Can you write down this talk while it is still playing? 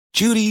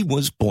Judy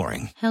was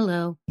boring.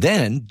 Hello.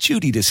 Then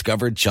Judy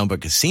discovered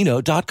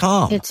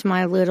ChumbaCasino.com. It's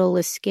my little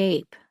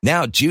escape.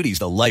 Now Judy's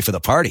the life of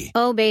the party.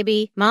 Oh,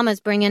 baby, mama's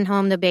bringing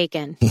home the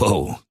bacon.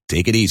 Whoa,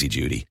 take it easy,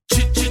 Judy.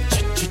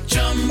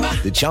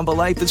 The Chumba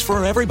life is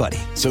for everybody.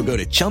 So go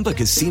to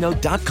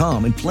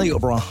ChumbaCasino.com and play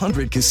over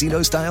 100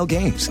 casino-style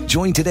games.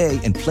 Join today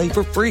and play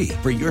for free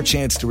for your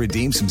chance to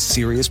redeem some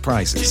serious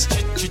prizes.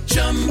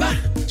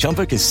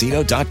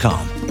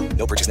 ChumbaCasino.com.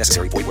 No purchase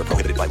necessary. Void where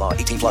prohibited by law.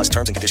 18 plus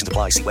terms and conditions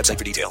apply. See website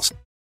for details.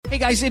 Hey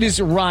guys, it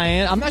is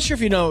Ryan. I'm not sure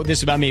if you know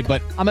this about me,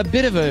 but I'm a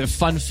bit of a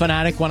fun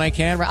fanatic when I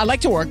can. I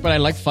like to work, but I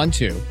like fun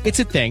too. It's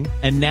a thing.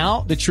 And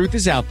now the truth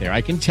is out there.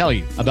 I can tell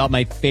you about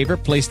my favorite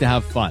place to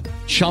have fun.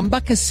 Chumba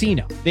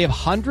Casino. They have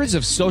hundreds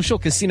of social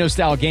casino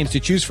style games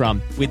to choose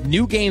from with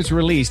new games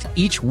released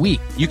each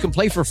week. You can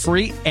play for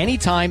free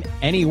anytime,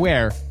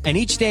 anywhere. And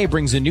each day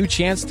brings a new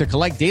chance to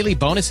collect daily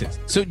bonuses.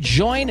 So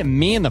join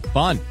me in the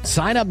fun.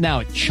 Sign up now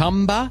at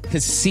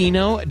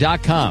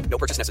ChumbaCasino.com. No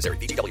purchase necessary.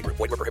 VGW. Void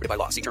where prohibited by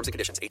law. See terms and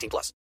conditions. 18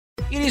 plus.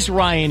 It is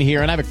Ryan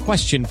here, and I have a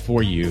question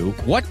for you.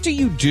 What do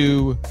you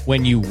do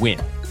when you win?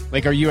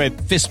 Like, are you a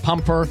fist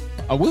pumper,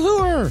 a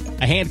woohooer,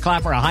 a hand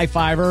clapper, a high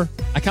fiver?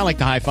 I kind of like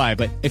the high five,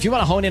 but if you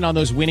want to hone in on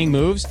those winning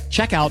moves,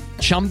 check out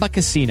Chumba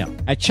Casino.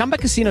 At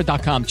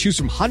ChumbaCasino.com, choose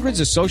from hundreds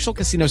of social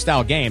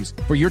casino-style games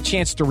for your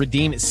chance to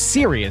redeem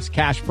serious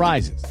cash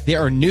prizes.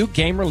 There are new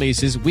game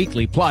releases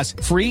weekly, plus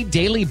free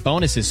daily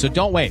bonuses, so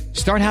don't wait.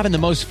 Start having the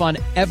most fun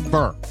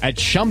ever at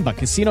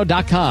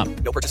ChumbaCasino.com.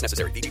 No purchase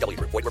necessary. VGW.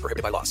 Void where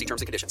prohibited by law. See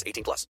terms and conditions.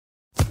 18 plus.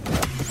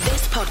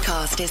 This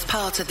podcast is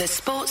part of the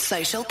Sports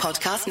Social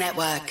Podcast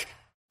Network.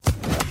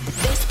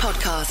 This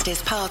podcast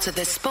is part of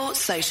the Sports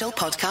Social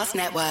Podcast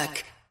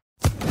Network.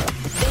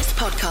 This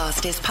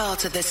podcast is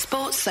part of the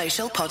Sports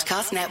Social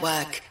Podcast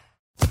Network.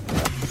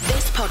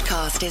 This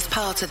podcast is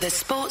part of the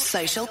Sports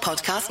Social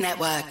Podcast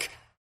Network.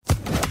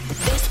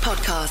 This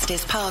podcast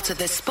is part of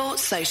the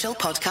Sports Social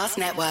Podcast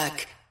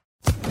Network.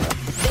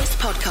 This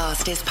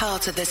podcast is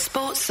part of the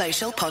Sports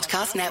Social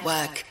Podcast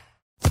Network.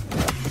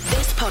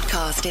 This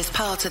podcast is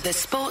part of the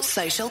Sports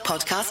Social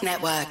Podcast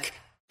Network.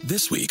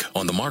 This week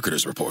on The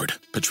Marketer's Report,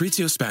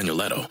 Patrizio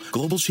Spagnoletto,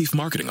 Global Chief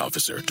Marketing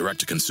Officer,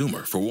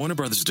 Direct-to-Consumer for Warner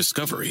Brothers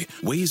Discovery,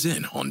 weighs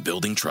in on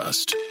building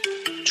trust.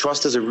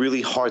 Trust is a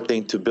really hard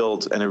thing to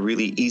build and a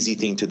really easy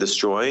thing to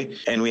destroy,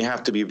 and we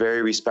have to be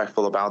very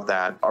respectful about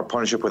that. Our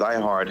partnership with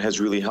iHeart has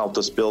really helped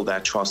us build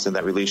that trust and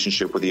that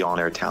relationship with the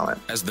on-air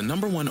talent. As the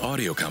 #1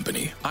 audio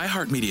company,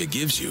 iHeartMedia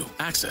gives you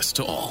access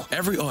to all.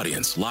 Every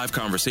audience, live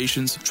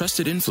conversations,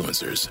 trusted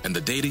influencers, and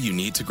the data you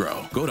need to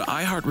grow. Go to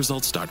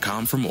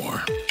iHeartResults.com for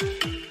more.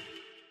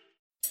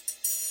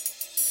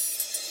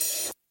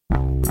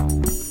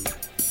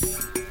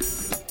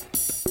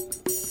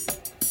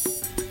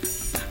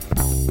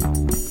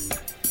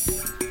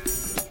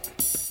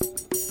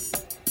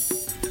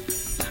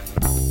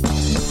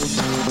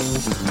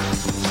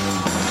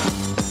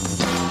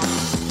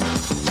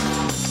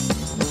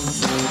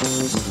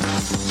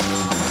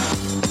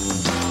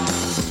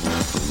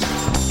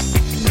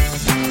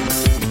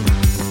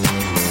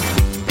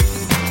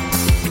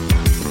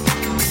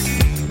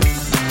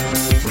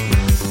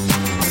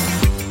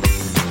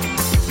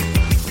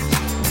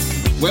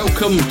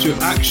 Welcome to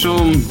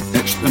Axom.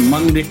 It's the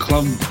Monday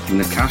Club, and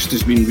the cast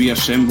has been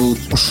reassembled.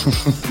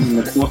 On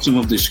the bottom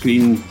of the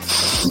screen,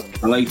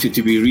 delighted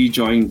to be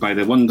rejoined by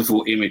the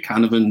wonderful Amy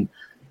Canavan,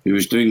 who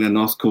is doing the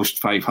North Coast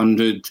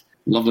 500.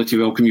 Lovely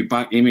to welcome you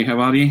back, Amy. How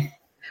are you?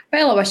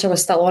 Well, I wish I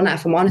was still on it,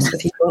 if I'm honest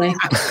with you, Tony.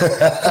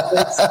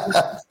 It's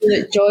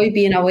a joy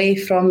being away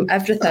from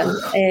everything.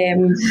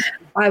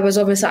 I was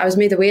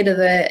made aware of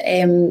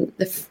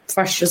the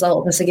first result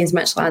of this against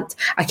Midtjylland.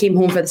 I came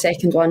home for the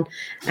second one.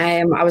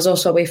 I was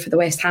also away for the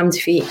West Ham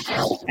defeat.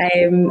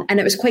 And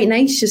it was quite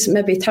nice just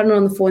maybe turning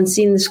on the phone,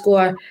 seeing the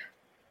score,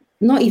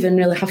 not even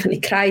really having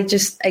to cry,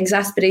 just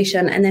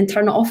exasperation, and then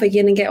turn it off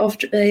again and get off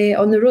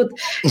on the road.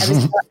 It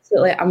was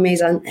absolutely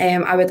amazing.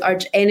 I would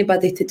urge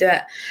anybody to do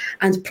it.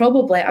 And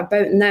probably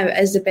about now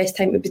is the best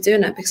time to be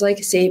doing it because, like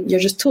I say, you're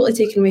just totally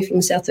taken away from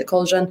the Celtic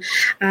cauldron,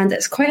 and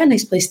it's quite a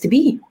nice place to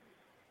be.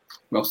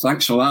 Well,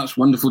 thanks for that. It's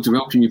wonderful to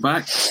welcome you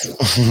back.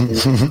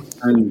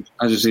 And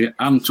as I say,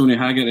 I'm Tony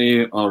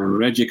Haggerty, or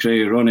Reggie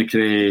Cray, Ronnie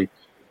Cray,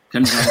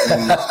 Tim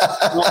Trumpet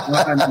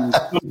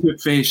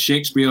Face,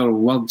 Shakespeare,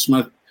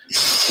 Wordsmith,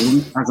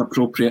 as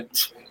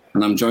appropriate.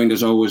 And I'm joined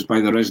as always by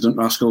the resident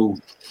rascal,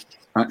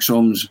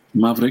 Axom's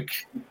Maverick,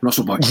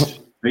 Russell Boyce.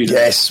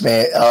 Yes,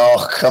 mate.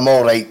 Oh, I'm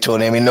all right,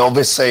 Tony. I mean,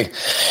 obviously,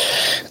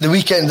 the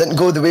weekend didn't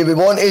go the way we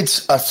wanted.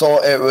 I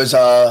thought it was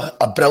a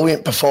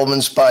brilliant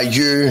performance by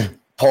you,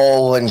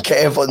 Paul and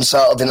Kev on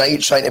Saturday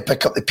night trying to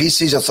pick up the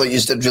pieces. I thought you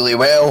did really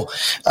well.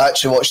 I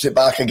actually watched it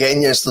back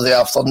again yesterday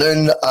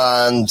afternoon,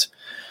 and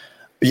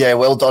yeah,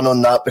 well done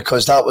on that,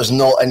 because that was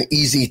not an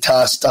easy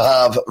task to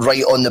have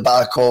right on the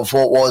back of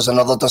what was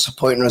another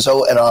disappointing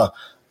result in a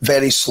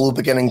very slow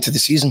beginning to the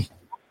season.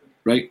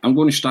 Right, I'm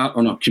going to start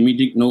on a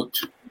comedic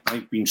note.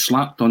 I've been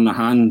slapped on the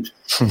hand.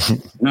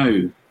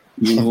 Now,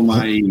 you know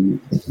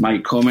my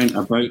comment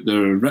about the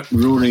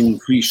rip-roaring,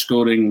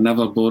 free-scoring,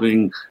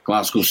 never-boring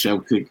Glasgow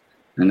Celtic.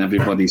 and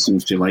everybody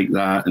seems to like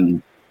that,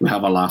 and we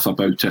have a laugh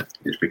about it.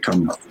 It's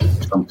become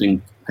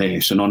something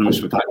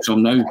synonymous with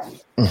ACSOM now.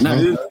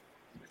 Now,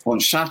 on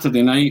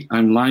Saturday night,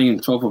 I'm lying on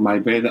top of my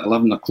bed at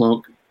 11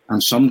 o'clock,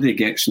 and somebody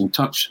gets in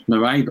touch.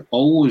 Now, I've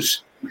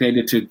always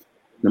credited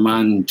the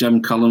man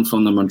Jim Cullen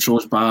from the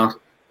Montrose Bar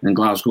in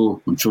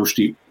Glasgow, Montrose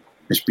Street,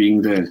 as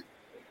being the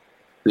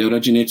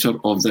originator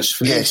of this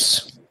phrase.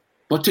 Yes.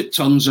 But it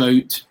turns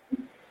out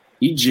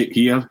Egypt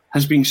here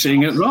has been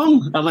saying it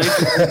wrong. I like it.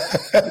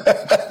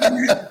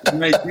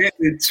 And I get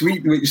the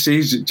tweet which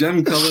says that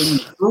Jim Cullen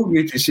told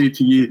me to say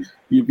to you,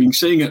 you've been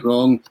saying it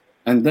wrong.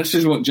 And this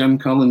is what Jim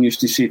Cullen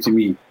used to say to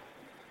me.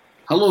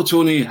 Hello,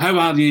 Tony. How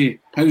are you?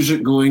 How's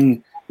it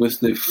going with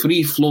the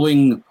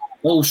free-flowing,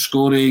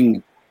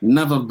 all-scoring,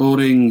 never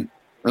boring,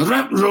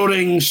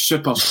 rip-roaring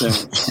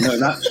supercells? Now,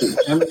 that's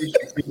what Jim used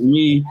to say to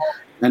me.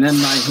 And in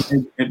my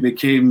head, it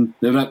became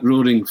the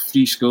rip-roaring,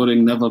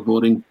 free-scoring, never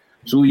boring.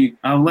 So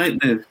I'll let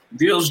the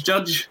viewers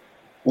judge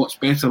what's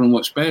better and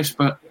what's best,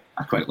 but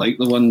I quite like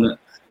the one that...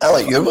 I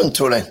like your one,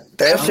 Tony.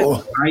 Therefore.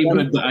 The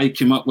hybrid that I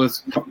came up with.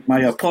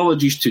 My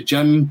apologies to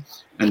Jim,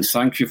 and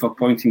thank you for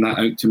pointing that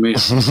out to me.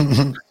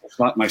 I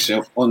slapped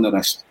myself on the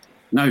wrist.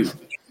 Now,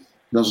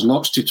 there's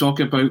lots to talk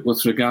about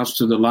with regards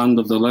to the land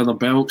of the leather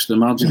belts, the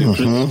Marjorie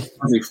Prince,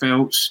 Harry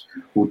Felts.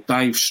 We'll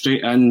dive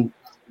straight in.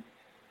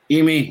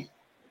 Amy,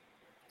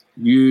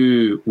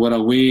 you were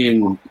away,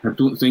 and I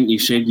don't think you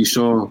said you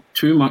saw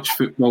too much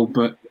football,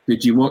 but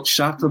did you watch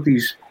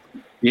Saturday's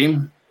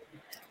game?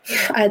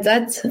 I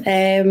did,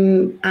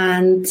 and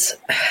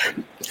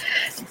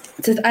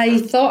I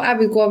thought I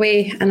would go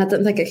away, and I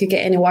didn't think it could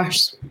get any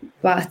worse.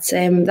 But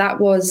that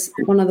was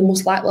one of the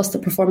most lacklustre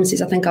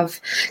performances I think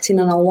I've seen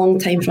in a long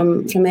time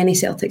from any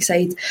Celtic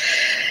side.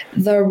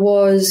 There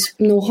was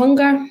no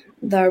hunger,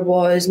 there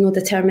was no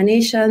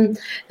determination,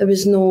 there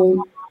was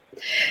no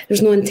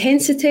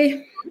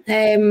intensity,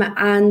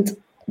 and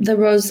there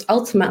was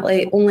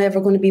ultimately only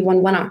ever going to be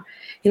one winner.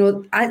 You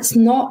know, it's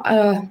not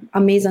an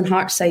amazing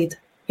Hearts side.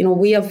 You know,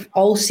 we have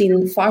all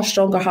seen far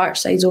stronger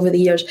Hearts sides over the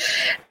years.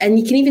 And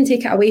you can even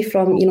take it away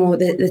from, you know,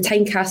 the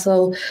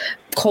Tynecastle,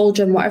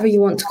 Cauldron, whatever you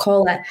want to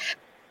call it.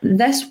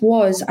 This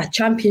was a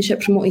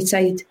championship promoted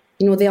side.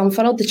 You know, they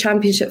unfurled the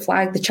championship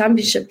flag, the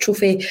championship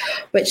trophy,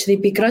 which they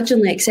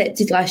begrudgingly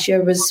accepted last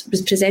year, was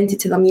presented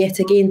to them yet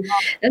again.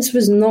 This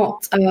was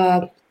not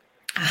a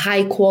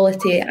high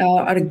quality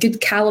or a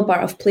good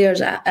calibre of players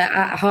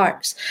at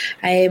Hearts.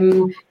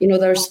 You know,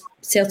 there's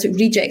Celtic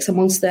rejects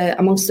amongst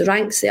the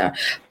ranks there,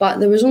 but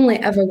there was only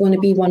ever going to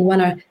be one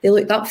winner. They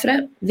looked up for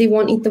it, they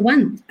wanted the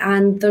win,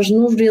 and there's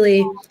no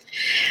really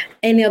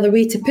any other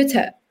way to put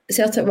it.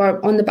 Celtic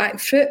were on the back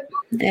foot.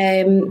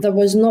 There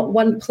was not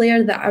one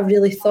player that I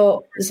really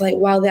thought was like,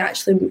 wow, they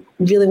actually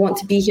really want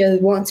to be here,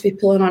 they want to be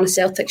pulling on a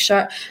Celtic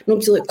shirt.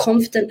 Nobody looked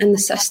confident in the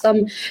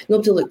system,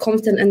 nobody looked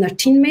confident in their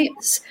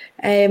teammates,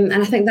 and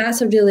I think that's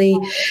a really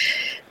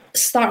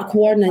stark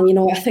warning. You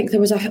know, I think there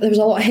was a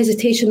lot of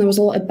hesitation, there was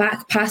a lot of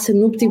back passing,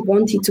 nobody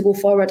wanted to go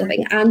forward. I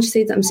think Ange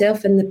said it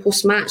himself in the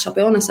post-match. I'll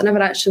be honest, I never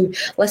actually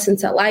listened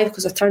to it live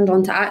because I turned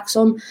on to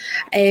ACSOM,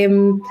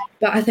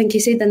 but I think he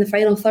said in the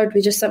final third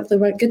we just simply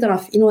weren't good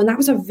enough, you know, and that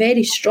was a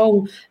very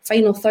strong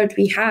final third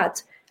we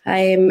had.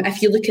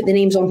 If you look at the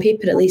names on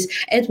paper, at least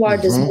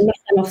Edouard is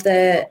nothing of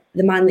the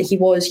man that he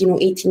was, you know,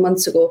 18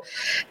 months ago.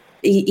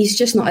 He's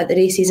just not at the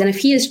races, and if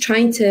he is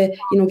trying to,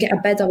 you know, get a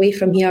bid away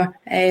from here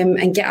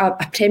and get a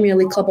Premier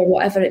League club or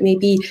whatever it may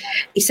be,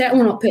 he's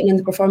certainly not putting in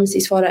the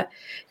performances for it.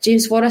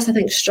 James Forrest, I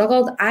think,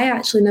 struggled. I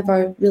actually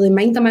never really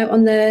mind him out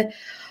on the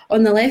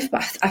left,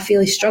 but I feel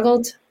he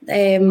struggled.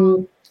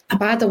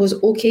 Abada was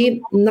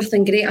okay,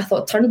 nothing great. I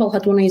thought Turnbull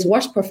had one of his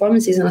worst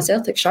performances in a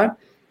Celtic shirt.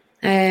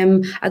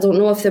 I don't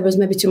know if there was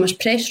maybe too much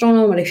pressure on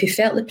him or if he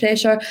felt the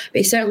pressure, but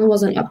he certainly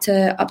wasn't up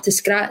to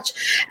scratch.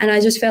 And I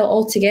just felt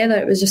altogether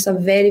it was just a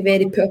very,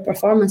 very poor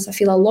performance. I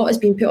feel a lot has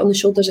been put on the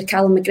shoulders of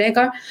Callum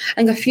McGregor. I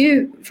think a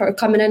few for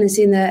coming in and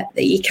saying that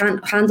he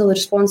can't handle the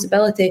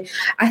responsibility.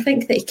 I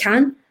think that he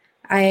can.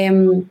 I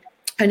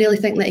really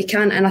think that he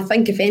can, and I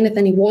think if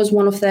anything he was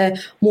one of the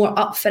more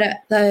up for it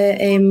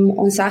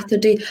on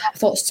Saturday. I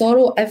thought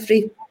Sorrow,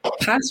 every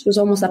pass was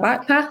almost a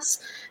back pass.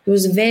 It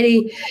was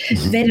very,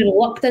 very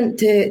reluctant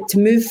to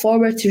move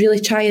forward to really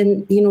try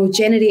and, you know,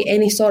 generate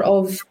any sort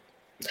of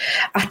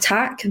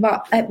attack,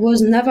 but it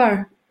was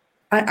never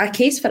a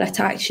case for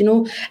attacks. You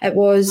know, it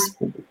was,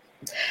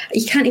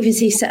 you can't even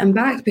say sitting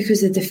back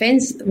because the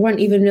defence weren't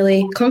even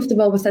really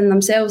comfortable within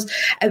themselves.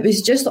 It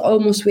was just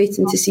almost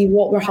waiting to see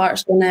what were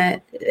Hearts going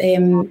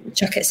to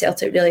chuck at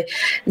Celtic, really.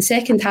 In the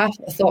second half,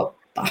 I thought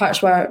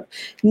Hearts were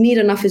near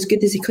enough as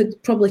good as they could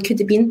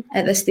have been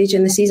at this stage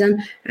in the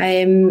season.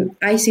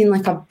 I seen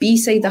like a B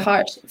side of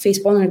Hearts face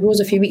Bonner and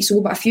Rose a few weeks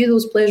ago, but a few of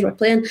those players were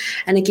playing,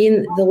 and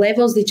again the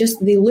levels they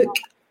look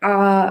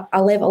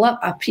a level up.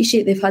 I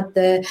appreciate they've had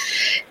the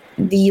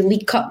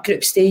League Cup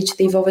group stage.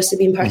 They've obviously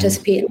been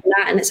participating in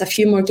that, and it's a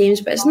few more games,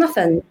 but it's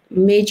nothing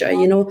major,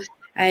 you know.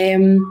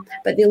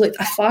 But they looked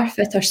a far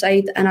fitter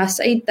side, and a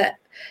side that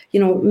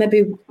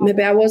maybe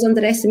I was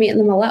underestimating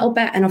them a little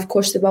bit, and of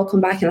course they will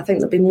come back, and I think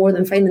they'll be more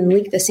than fine in the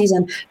league this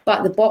season.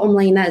 But the bottom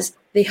line is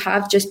they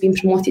have just been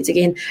promoted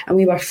again, and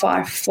we were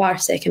far, far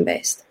second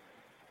best.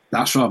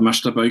 That's what I've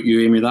missed about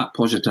you, Amy, that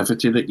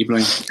positivity that you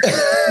bring.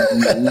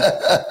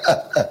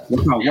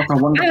 what a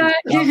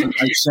wonderful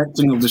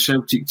accepting of the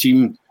Celtic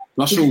team.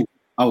 Russell,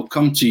 I'll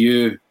come to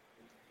you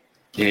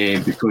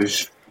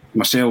because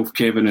myself,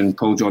 Kevin and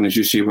Paul John, as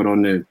you say, were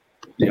on the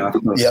after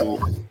show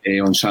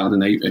on Saturday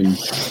night, and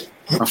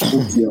I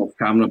spoke to you off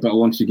camera, but I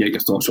wanted to get your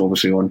thoughts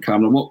obviously on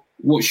camera.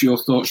 What's your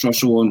thoughts,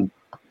 Russell, on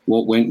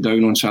what went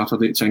down on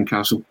Saturday at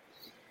Tynecastle?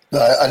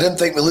 I didn't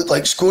think we looked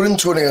like scoring,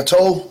 Tony, at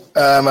all.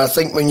 I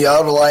think when you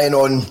are relying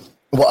on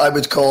what I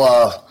would call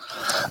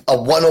a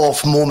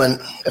one-off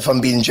moment, if I'm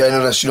being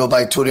generous,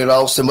 by Tony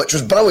Ralston, which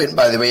was brilliant,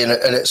 by the way, in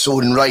its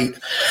own right.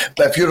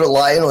 But if you're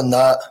relying on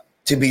that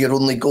to be your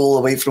only goal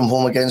away from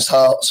home against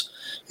Hearts,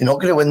 you're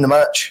not going to win the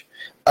match.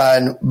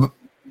 And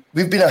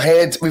we've been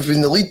ahead. We've been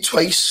in the lead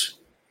twice,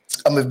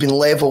 and we've been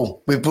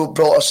level. We've brought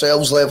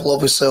ourselves level,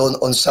 obviously,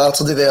 on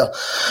Saturday there.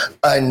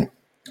 And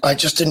I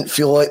just didn't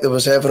feel like there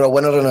was ever a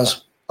winner in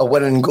us. A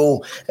winning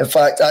goal. In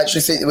fact, I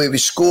actually think the way we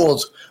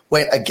scored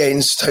went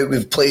against how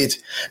we've played.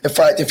 In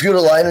fact, if you're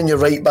relying on your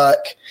right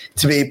back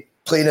to be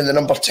playing in the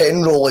number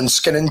 10 role and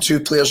skinning two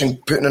players and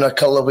putting in a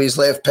Colourway's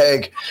left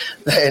peg,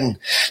 then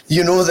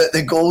you know that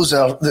the goals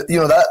are,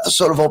 that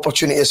sort of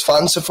opportunity is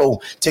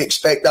fanciful to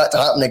expect that to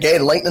happen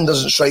again. Lightning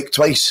doesn't strike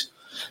twice.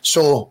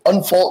 So,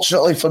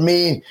 unfortunately for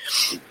me,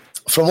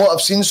 from what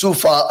I've seen so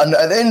far, and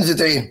at the end of the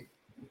day,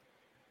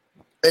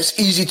 it's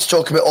easy to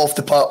talk about off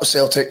the park with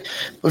Celtic.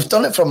 We've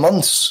done it for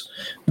months.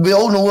 We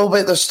all know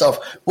about this stuff.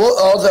 What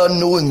are the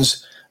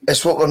unknowns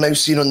is what we're now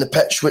seeing on the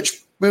pitch,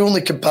 which we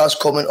only can pass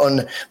comment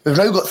on. We've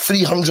now got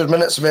 300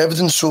 minutes of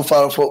evidence so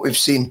far of what we've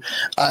seen.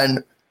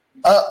 And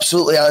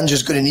absolutely, Ange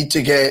is going to need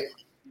to get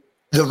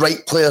the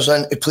right players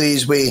in to play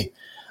his way.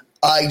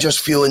 I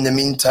just feel in the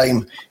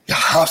meantime, you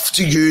have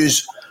to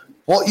use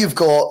what you've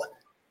got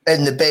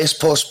in the best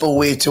possible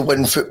way to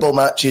win football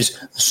matches.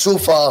 So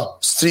far,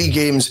 it's 3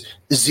 games,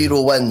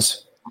 0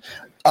 wins.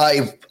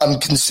 I'm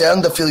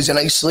concerned. I feel he's an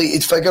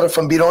isolated figure, if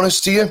I'm being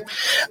honest to you.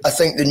 I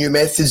think the new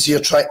methods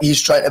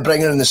he's trying to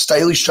bring in and the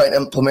style he's trying to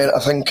implement, I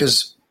think,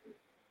 is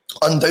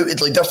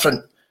undoubtedly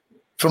different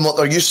from what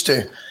they're used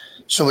to.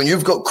 So when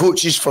you've got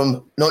coaches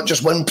from not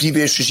just one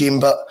previous regime,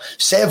 but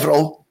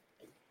several,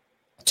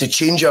 to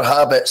change your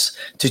habits,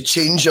 to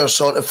change your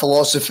sort of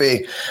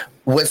philosophy,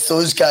 with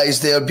those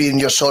guys there being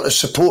your sort of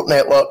support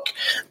network,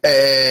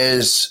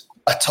 is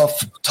a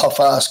tough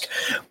ask.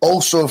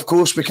 Also, of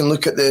course, we can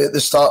look at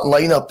the starting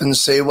lineup and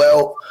say,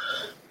 well,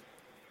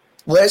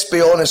 let's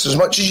be honest, as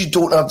much as you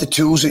don't have the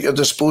tools at your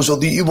disposal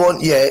that you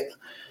want yet,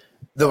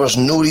 there was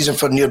no reason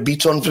for Nir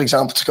Beaton, for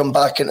example, to come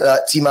back into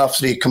that team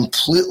after he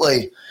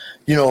completely,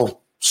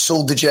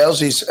 sold the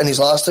jerseys in his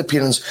last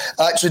appearance.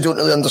 I actually don't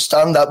really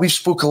understand that. We've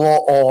spoke a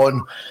lot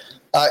on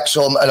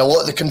Axom, and a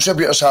lot of the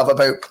contributors have,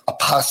 about a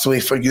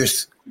pathway for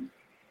youth.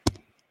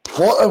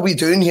 What are we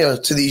doing here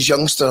to these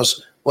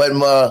youngsters when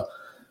we're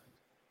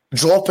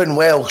dropping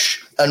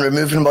Welsh and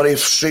removing Murray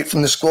straight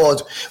from the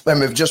squad when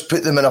we've just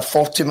put them in a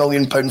 £40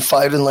 million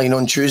firing line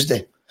on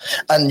Tuesday?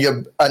 And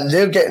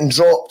they're getting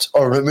dropped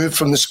or removed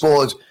from the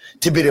squad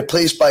to be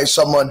replaced by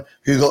someone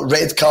who got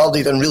red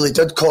carded and really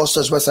did cost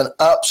us with an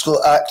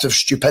absolute act of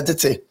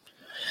stupidity.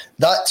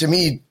 That, to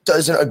me,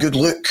 isn't a good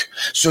look.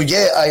 So,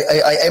 yeah,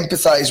 I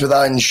empathise with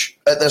Ange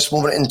at this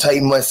moment in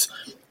time with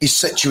his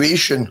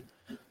situation.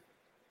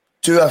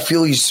 Do I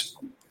feel he's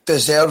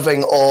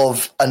deserving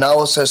of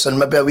analysis and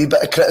maybe a wee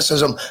bit of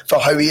criticism for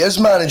how he is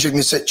managing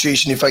the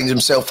situation he finds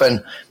himself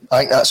in? I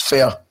think that's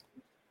fair.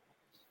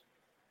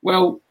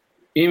 Well,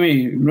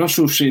 Amy,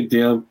 Russell said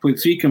there, played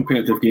 3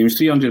 competitive games,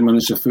 300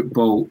 minutes of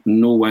football,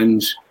 no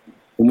wins.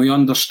 And we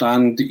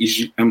understand that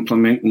he's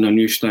implementing a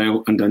new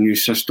style and a new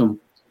system.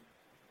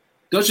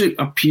 Does it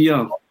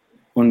appear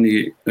on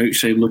the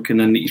outside looking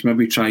in that he's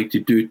maybe tried to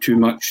do too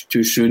much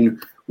too soon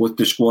with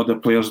the squad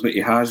of players that he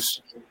has,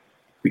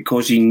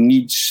 because he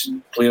needs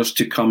players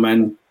to come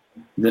in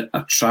that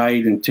are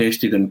tried and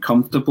tested and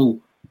comfortable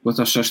with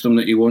a system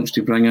that he wants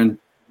to bring in?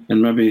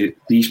 And maybe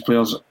these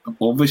players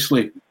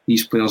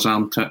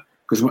aren't it,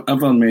 because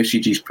whatever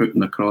message he's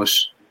putting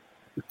across,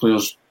 the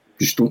players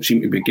just don't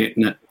seem to be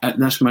getting it at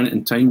this minute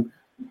in time.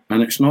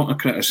 And it's not a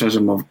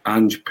criticism of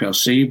Ange per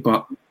se,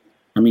 but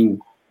I mean,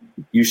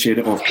 you said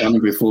it off camera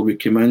before we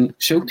came in,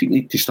 Celtic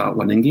need to start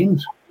winning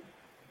games.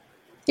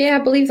 Yeah, I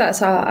believe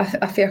that's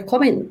a fair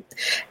comment.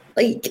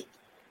 Like,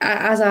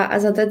 as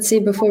I did say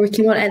before we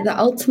came on, the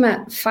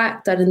ultimate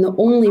factor and the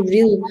only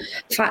real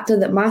factor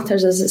that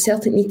matters is that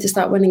Celtic need to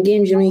start winning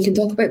games. You can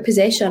talk about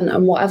possession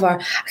and whatever.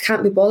 I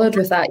can't be bothered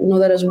with that.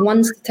 There is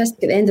one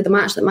statistic at the end of the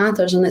match that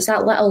matters, and it's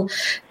that little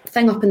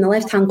thing up in the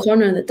left-hand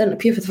corner that didn't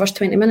appear for the first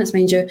 20 minutes,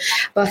 mind you.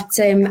 But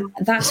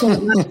that's all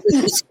that matters,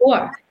 is the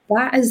score.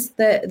 That is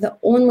the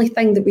only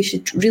thing that we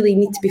should really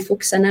need to be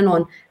focusing in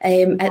on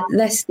at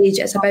this stage.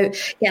 It's about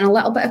getting a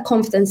little bit of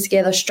confidence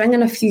together,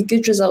 stringing a few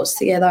good results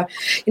together.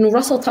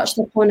 Russell touched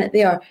upon it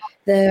there.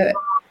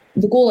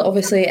 the goal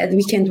obviously at the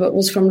weekend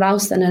was from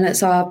Ralston, and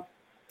it's a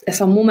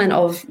moment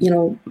of,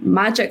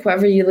 magic,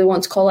 whatever you really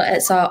want to call it.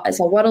 It's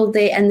a world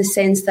day in the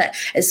sense that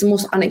it's the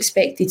most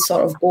unexpected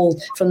sort of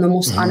goal from the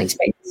most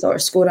unexpected sort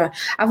of scorer.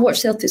 I've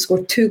watched Celtic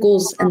score 2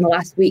 goals in the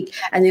last week,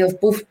 and they have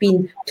both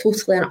been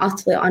totally and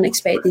utterly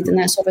unexpected, and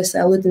that's obviously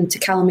alluding to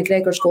Callum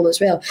McGregor's goal as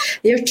well.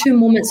 They're 2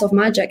 moments of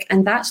magic,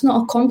 and that's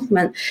not a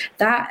compliment.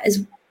 That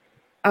is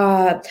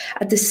a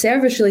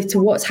disservice really to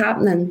what's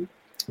happening,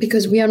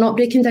 because we are not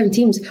breaking down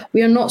teams.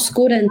 We are not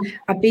scoring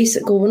a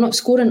basic goal. We're not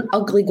scoring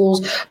ugly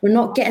goals. We're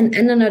not getting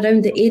in and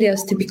around the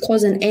areas to be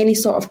causing any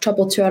sort of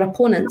trouble to our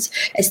opponents.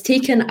 It's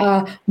taken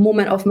a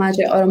moment of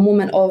magic or a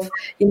moment of,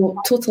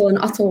 total and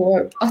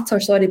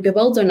utter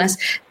bewilderness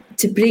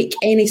to break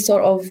any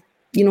sort of,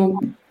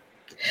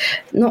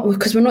 not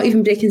because we're not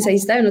even breaking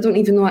sides down. I don't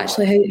even know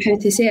actually how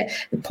to say it.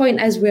 The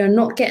point is, we are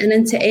not getting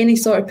into any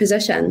sort of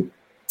position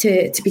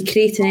to be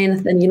creating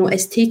anything.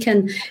 It's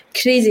taken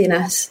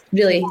craziness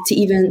really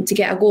to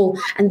get a goal,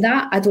 and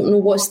that, I don't know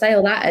what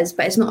style that is,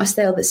 but it's not a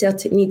style that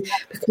Celtic need,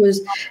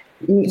 because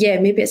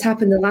maybe it's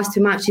happened in the last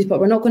 2 matches, but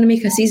we're not going to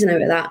make a season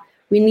out of that.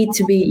 We need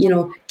to be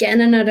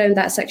getting in and around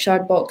that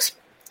 6-yard box,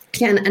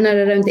 getting in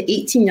and around the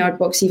 18-yard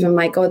box even,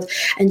 my God,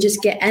 and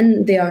just get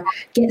in there,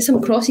 get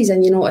some crosses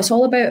in. It's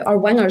all about our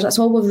wingers. That's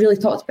all we've really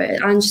talked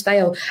about, Ange's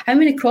style. How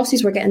many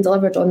crosses were getting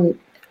delivered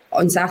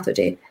on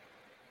Saturday?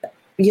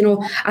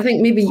 I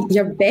think maybe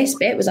your best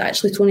bet was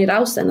actually Tony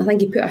Ralston. I think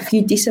he put a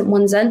few decent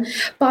ones in,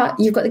 but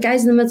you've got the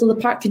guys in the middle of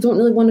the park who don't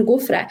really want to go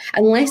for it.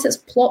 Unless it's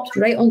plopped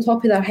right on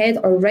top of their head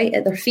or right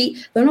at their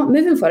feet, they're not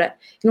moving for it.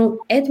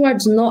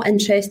 Edward's not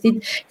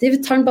interested.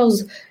 David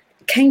Turnbull's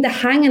kind of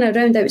hanging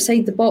around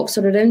outside the box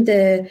or around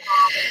the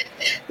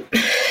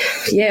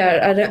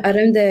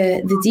around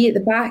the D at the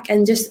back,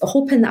 and just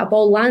hoping that a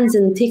ball lands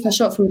and take a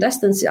shot from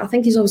distance. I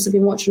think he's obviously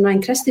been watching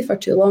Ryan Christie for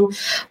too long,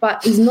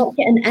 but he's not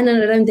getting in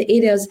and around the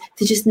areas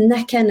to just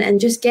nick in and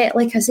just get,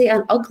 like I say,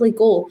 an ugly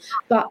goal.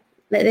 But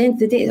at the end of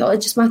the day,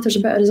 it just matters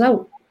about a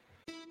result.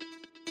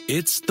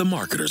 It's the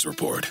Marketer's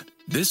Report.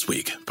 This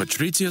week,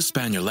 Patrizio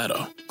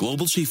Spagnoletto,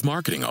 Global Chief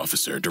Marketing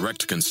Officer,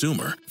 Direct to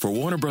Consumer for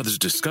Warner Brothers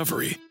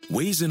Discovery,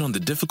 weighs in on the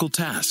difficult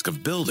task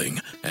of building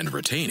and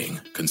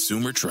retaining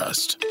consumer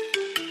trust.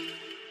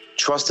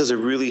 Trust is a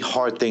really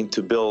hard thing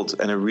to build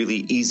and a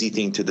really easy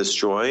thing to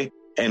destroy,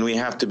 and we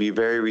have to be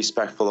very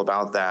respectful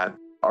about that.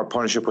 Our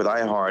partnership with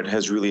iHeart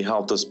has really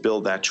helped us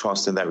build that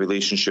trust and that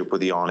relationship with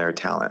the on-air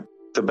talent.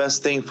 The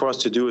best thing for us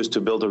to do is to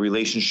build a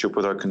relationship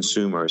with our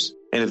consumers.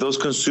 And if those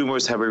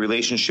consumers have a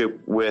relationship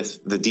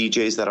with the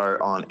DJs that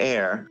are on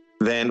air,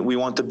 then we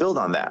want to build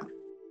on that.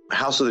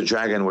 House of the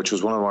Dragon, which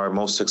was one of our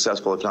most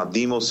successful, if not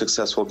the most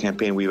successful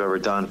campaign we've ever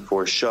done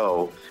for a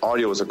show,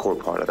 audio is a core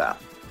part of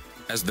that.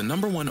 As the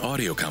 #1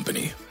 audio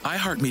company,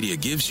 iHeartMedia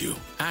gives you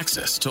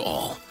access to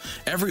all.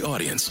 Every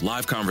audience,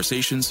 live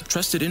conversations,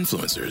 trusted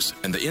influencers,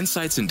 and the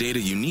insights and data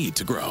you need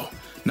to grow.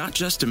 Not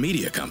just a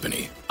media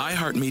company,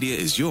 iHeartMedia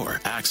is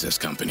your access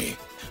company.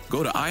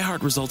 Go to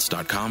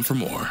iHeartResults.com for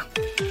more.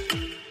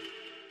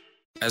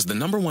 As the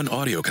 #1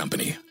 audio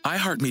company,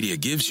 iHeartMedia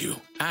gives you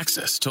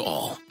access to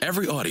all.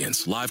 Every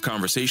audience, live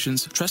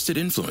conversations, trusted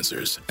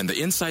influencers, and the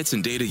insights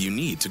and data you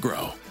need to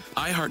grow.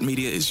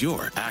 iHeartMedia is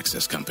your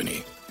access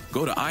company.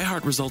 Go to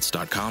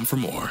iHeartResults.com for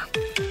more.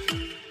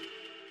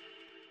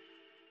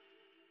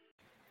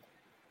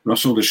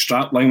 Russell, the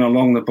strapline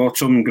along the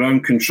bottom,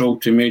 ground control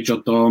to Major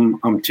Dom.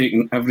 I'm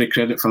taking every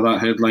credit for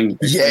that headline.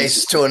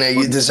 Yes, Tony,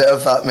 you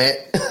deserve that, mate.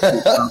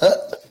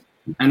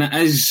 And it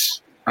is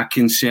a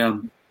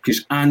concern,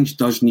 because Ange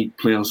does need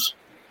players.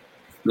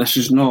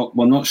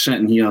 We're not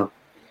sitting here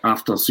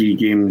after 3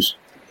 games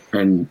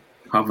and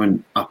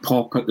having a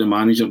pop at the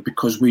manager,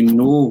 because we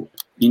know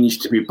he needs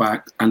to be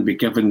backed and be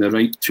given the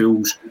right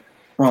tools.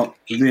 But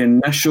the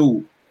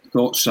initial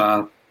thoughts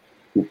are,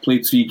 we've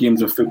played 3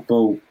 games of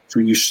football, so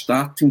you're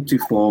starting to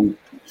form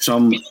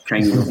some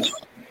kind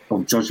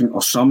of judgment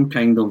or some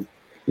kind of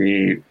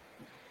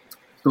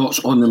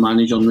thoughts on the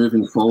manager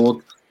moving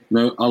forward.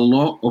 Now, a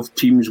lot of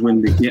teams,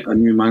 when they get a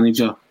new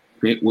manager,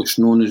 get what's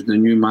known as the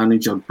new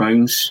manager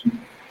bounce.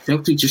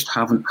 Celtic just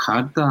haven't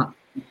had that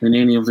in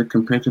any of the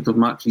competitive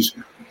matches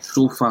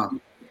so far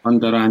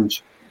under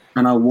Ange.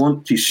 And I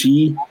want to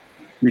see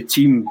the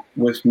team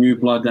with new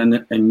blood in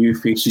it and new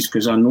faces,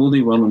 because I know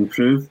they will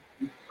improve.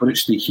 But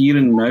it's the here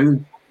and now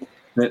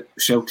that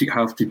Celtic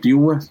have to deal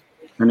with.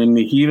 And in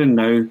the here and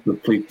now,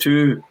 they've played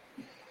 2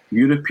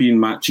 European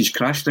matches,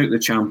 crashed out the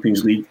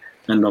Champions League,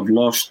 and they've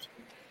lost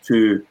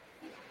to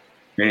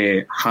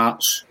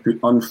Hearts, who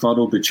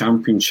unfurled the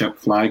championship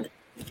flag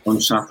on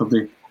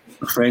Saturday.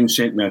 A friend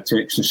sent me a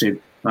text and said,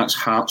 that's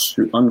Hearts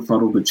who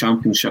unfurled the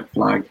championship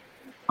flag.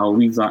 I'll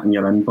leave that in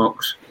your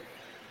inbox.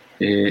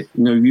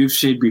 Now, you've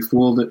said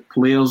before that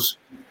players,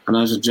 and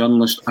as a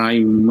journalist,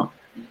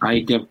 I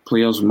give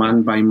players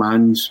man by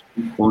mans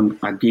on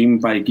a game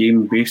by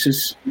game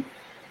basis.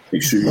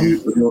 So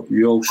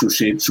you also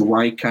said, so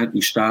why can't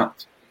you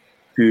start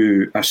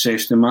to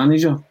assess the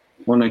manager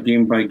on a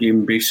game by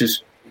game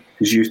basis?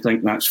 Because you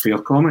think that's fair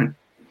comment.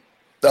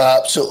 I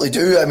absolutely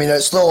do. I mean,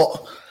 it's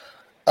not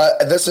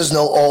This is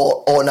not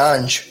all on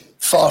Ange.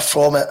 Far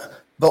from it.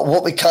 But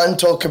what we can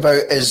talk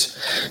about is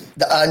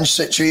the Ange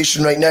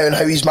situation right now and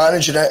how he's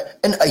managing it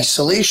in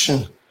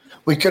isolation.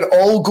 We can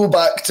all go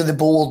back to the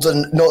board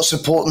and not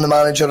supporting the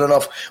manager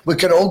enough. We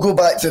can all go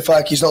back to the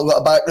fact he's not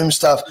got a backroom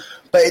staff.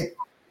 But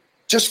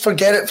just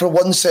forget it for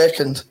 1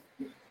 second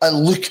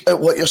and look at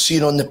what you're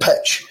seeing on the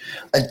pitch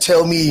and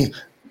tell me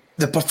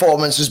the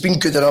performance has been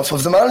good enough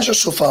of the manager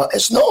so far.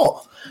 It's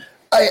not.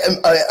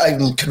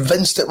 I'm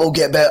convinced it will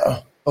get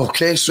better.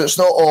 Okay, so it's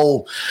not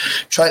all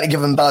trying to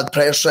give him bad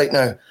press right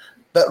now.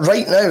 But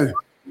right now,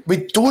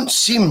 we don't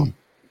seem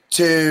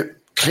to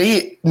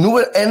create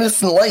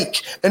anything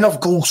like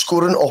enough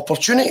goal-scoring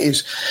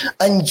opportunities.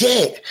 And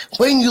yet,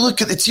 when you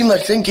look at the team, I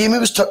think Amy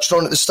was touched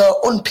on at the start,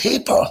 on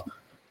paper,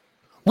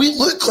 we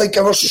look like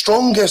our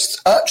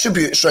strongest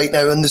attributes right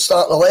now in the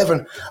starting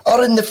 11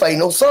 are in the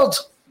final third.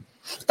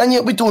 And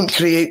yet we don't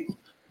create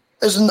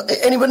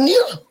anywhere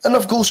near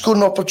enough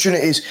goal-scoring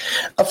opportunities.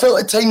 I felt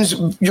at times,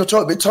 you were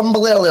talking about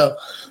Turnbull earlier,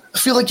 I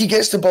feel like he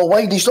gets the ball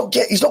wide and he's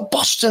not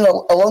busting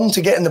a lung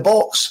to get in the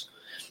box.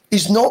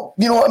 He's not,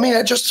 you know what I mean?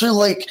 I just feel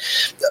like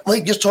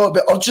you're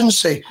talking about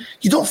urgency.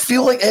 You don't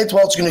feel like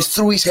Edouard's going to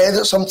throw his head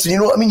at something, you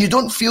know what I mean? You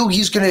don't feel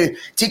he's going to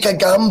take a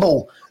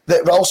gamble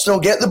that Ralston will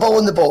get the ball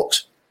in the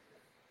box.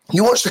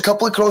 You watched a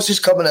couple of crosses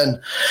coming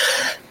in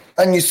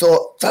and you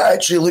thought, that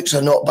actually looks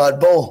a not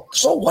bad ball.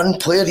 There's not one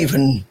player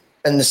even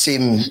in the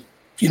same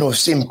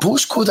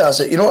postcode as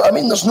it, you know what I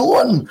mean? There's no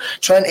one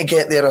trying to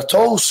get there at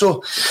all.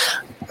 So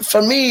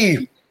for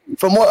me,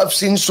 from what I've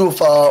seen so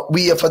far,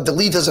 we have had the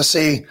lead, as I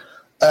say,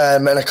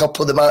 in a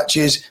couple of the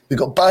matches. We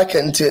got back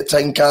into it,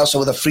 Tynecastle,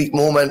 with a freak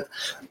moment,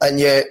 and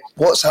yet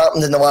what's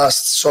happened in the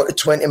last sort of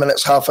 20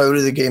 minutes, half hour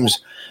of the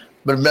games,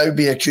 we're now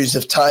being accused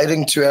of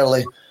tiring too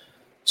early.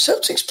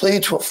 Celtic's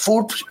played,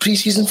 4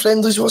 pre-season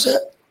friendlies, was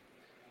it?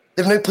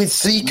 They've now played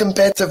 3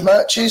 competitive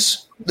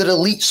matches. They're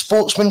elite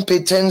sportsmen,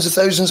 paid tens of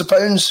thousands of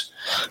pounds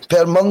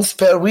per month,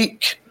 per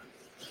week.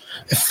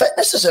 If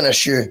fitness is an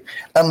issue,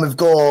 and we've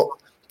got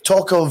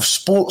talk of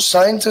sports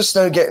scientists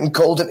now getting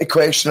called into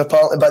question,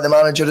 apparently by the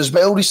manager as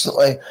well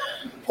recently,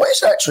 what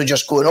is actually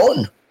just going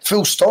on?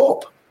 Full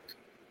stop.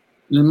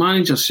 The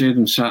manager said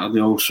on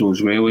Saturday also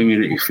as well, Amy,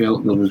 that he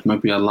felt there was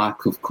maybe a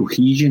lack of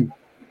cohesion.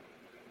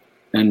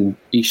 And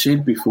he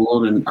said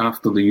before and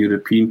after the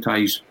European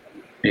ties,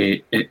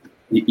 he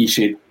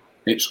said,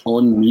 it's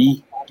on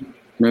me.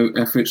 Now,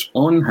 if it's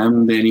on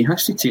him, then he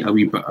has to take a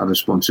wee bit of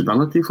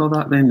responsibility for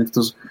that then. If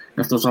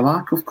there's a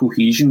lack of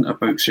cohesion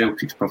about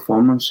Celtic's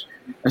performance,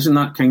 isn't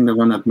that kind of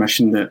an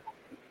admission that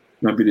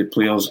maybe the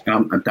players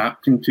aren't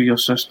adapting to your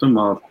system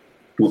or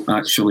don't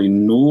actually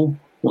know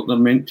what they're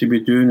meant to be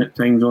doing at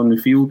times on the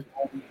field?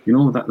 You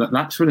know,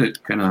 that's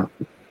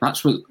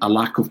what a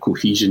lack of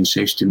cohesion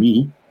says to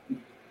me.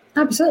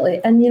 Absolutely.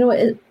 And, you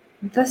know,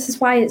 this is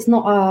why it's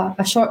not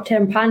a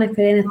short-term panic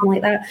or anything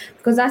like that,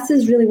 because that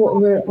is really what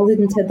we were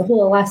alluding to the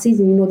whole of last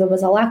season. You know, there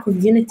was a lack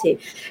of unity,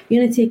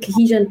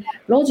 cohesion.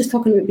 We're all just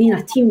talking about being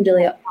a team,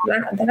 really.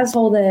 That's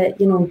all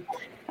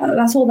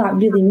that's all that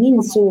really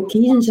means. So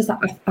cohesion is just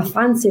a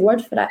fancy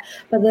word for it,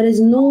 but there's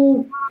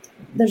no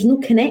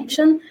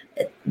connection,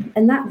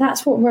 and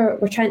that's what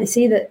we're trying to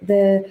say, that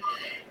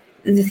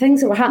the things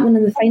that were happening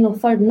in the final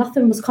third,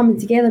 nothing was coming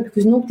together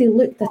because nobody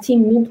looked a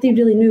team. Nobody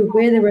really knew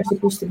where they were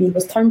supposed to be.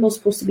 Was Turnbull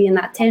supposed to be in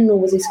that 10 role?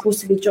 Was he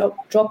supposed to be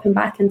dropping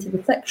back into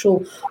the 6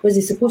 role? Was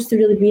he supposed to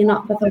really be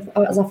up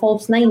as a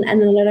false 9 in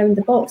and around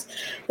the box?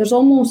 There's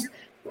almost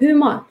too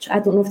much. I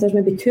don't know if there's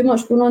maybe too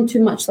much going on,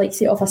 too much like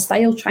say of a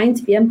style trying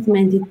to be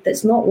implemented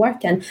that's not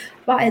working.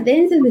 But at the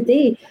end of the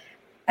day,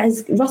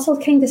 as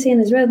Russell kind of saying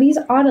as well, these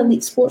are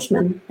elite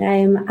sportsmen,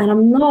 and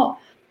I'm not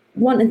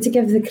wanting to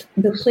give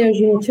the players,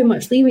 you know, too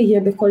much leeway here,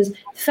 because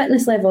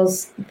fitness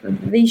levels,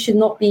 they should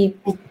not be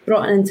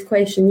brought into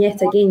question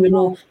yet again, you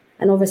know.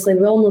 And obviously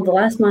we all know the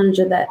last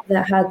manager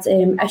that had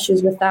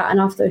issues with that, and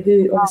after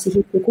who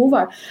obviously he took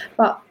over.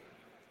 But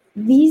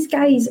these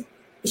guys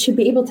should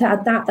be able to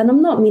adapt, and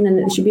I'm not meaning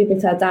that they should be able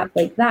to adapt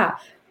like that,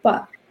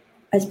 but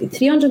it's been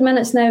 300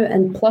 minutes now,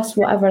 and plus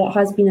whatever it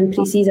has been in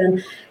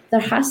pre-season, there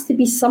has to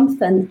be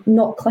something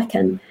not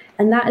clicking.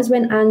 And that is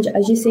when Ange,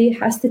 as you say,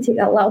 has to take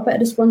that little bit of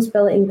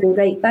responsibility and go,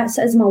 right, that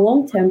is my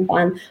long-term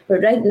plan,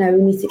 but right now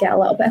we need to get a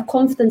little bit of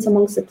confidence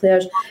amongst the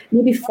players,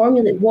 maybe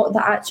formulate what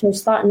the actual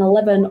starting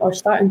 11 or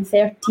starting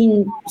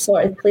 13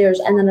 sort of players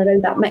in and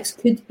around that mix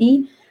could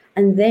be,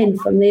 and then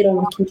from there on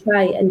we can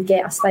try and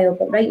get a style.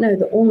 But right now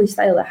the only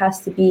style that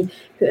has to be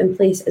put in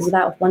place is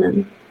that of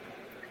winning.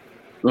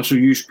 Russell,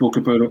 you spoke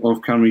about it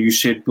off camera. You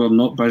said we're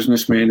not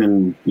businessmen,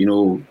 and you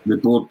know the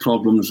board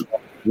problems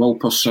will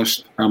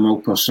persist and will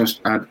persist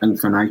ad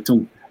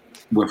infinitum.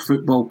 We're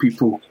football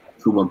people,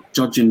 so we're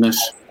judging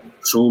this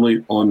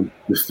solely on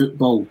the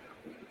football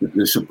that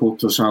the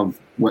supporters have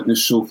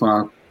witnessed so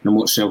far and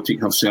what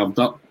Celtic have served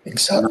up.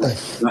 Exactly.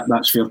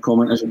 That's fair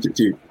comment, isn't it,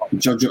 to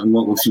judge it on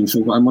what we've seen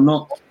so far. And we're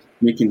not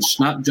making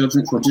snap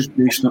judgments, we're just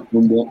basing it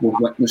on what we've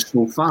witnessed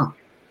so far.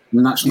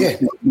 And that's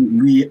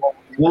we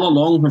all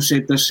along have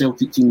said this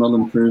Celtic team will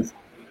improve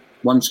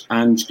once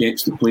Ange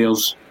gets the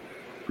players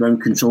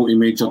ground control to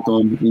Major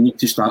Dom. They need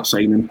to start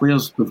signing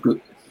players. We've got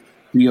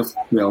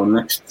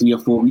next 3 or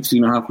 4 weeks,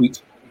 3.5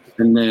 weeks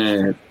in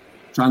the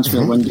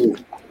transfer window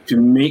to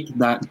make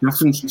that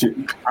difference,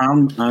 to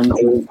arm and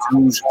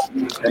tools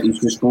at his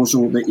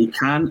disposal, that he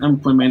can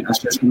implement a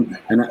system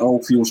and it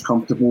all feels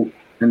comfortable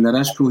and there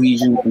is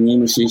cohesion and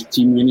Amy says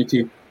team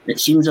unity. It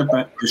seems a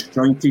bit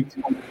disjointed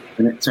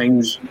and at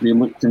times they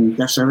looked in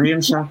disarray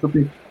on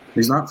Saturday.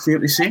 Is that fair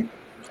to say?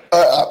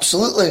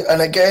 Absolutely.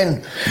 And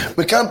again,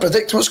 we can't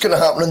predict what's going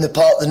to happen in the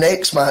part of the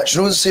next match.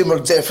 I'm not saying we're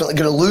definitely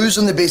going to lose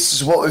on the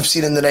basis of what we've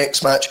seen in the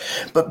next match,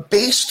 but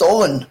based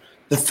on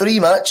the 3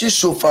 matches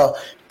so far,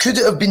 could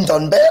it have been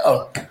done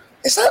better?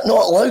 Is that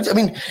not allowed? I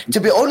mean, to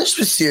be honest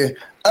with you,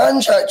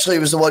 Ange actually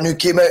was the one who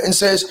came out and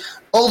says,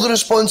 all the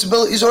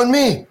responsibility's on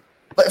me.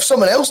 But if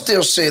someone else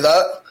dares say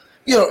that,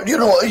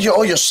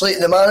 you're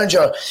slating the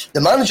manager.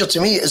 The manager,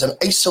 to me, is an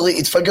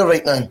isolated figure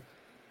right now.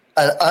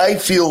 And I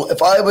feel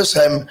if I was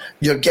him,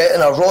 you're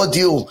getting a raw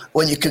deal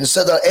when you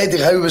consider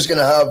Eddie Howe was going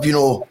to have,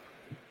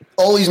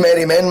 all these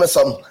merry men with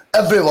him.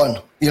 Everyone.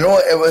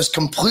 It was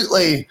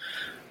completely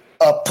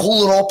a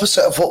polar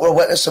opposite of what we're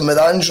witnessing with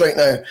Ange right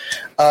now.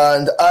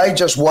 And I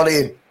just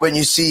worry when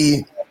you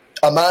see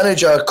a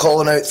manager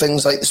calling out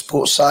things like the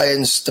sports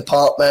science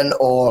department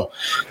or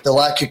the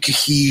lack of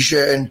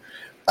cohesion.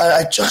 And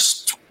I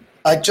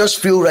just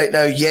feel right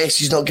now, yes,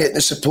 he's not getting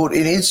the support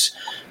he needs,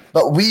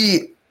 but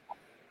we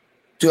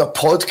do a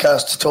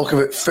podcast to talk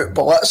about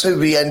football. That's how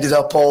we ended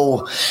up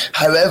all,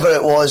 however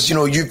it was,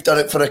 you've done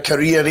it for a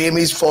career,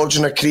 Amy's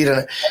forging a career in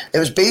it. It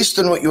was based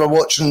on what you were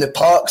watching in the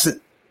parks that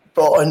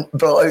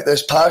brought out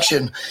this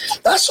passion.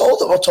 That's all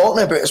that we're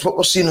talking about, is what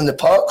we're seeing in the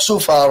park so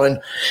far.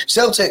 And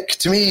Celtic,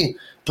 to me,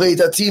 played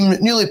a team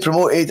newly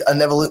promoted and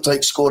never looked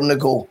like scoring a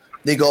goal.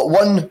 They got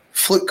one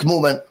fluke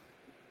moment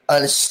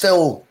and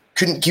still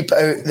couldn't keep it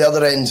out the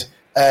other end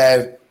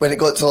when it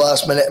got to the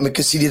last minute and we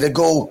conceded a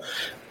goal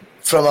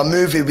from a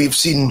movie we've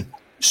seen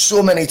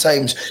so many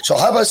times. So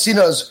have I seen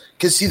us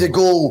concede a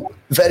goal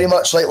very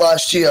much like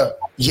last year?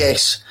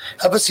 Yes.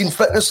 Have I seen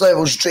fitness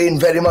levels drain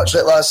very much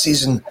like last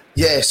season?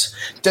 Yes.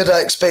 Did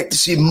I expect to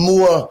see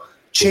more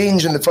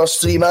change in the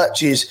first 3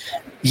 matches?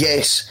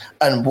 Yes.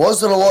 And was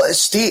there a lot at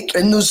stake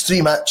in those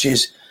 3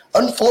 matches?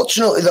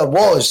 Unfortunately, there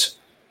was.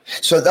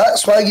 So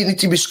that's why you need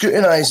to be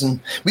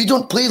scrutinising. We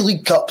don't play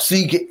League Cup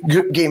 3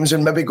 group games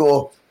and maybe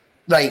go,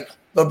 right,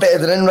 we're better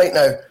than in right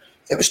now.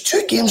 It was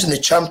 2 games in the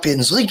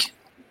Champions League.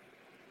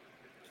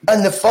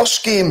 And the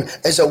first game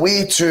is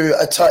away to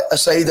a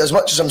side, as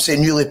much as I'm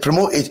saying newly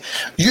promoted,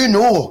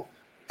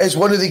 is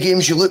one of the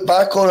games you look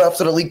back on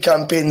after a league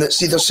campaign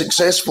that's either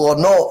successful or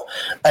not.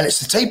 And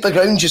it's the type of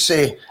ground you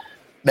say,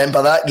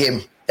 remember that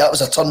game? That was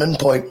a turning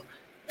point.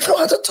 We've not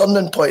had a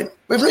turning point.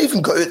 We've not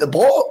even got out the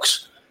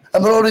blocks.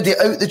 And we're already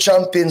out the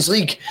Champions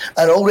League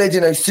and already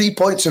now 3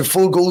 points and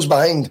 4 goals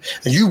behind.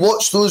 And you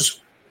watch those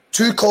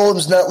 2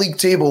 columns in that league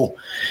table,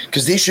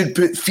 because they should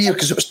put fear,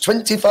 because it was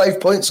 25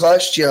 points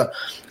last year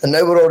and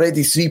now we're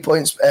already 3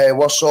 points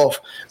worse off.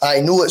 I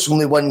know it's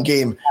only 1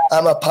 game.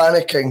 Am I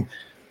panicking?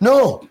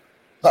 No.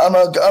 But am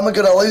I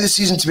going to allow the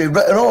season to be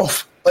written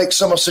off like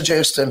some are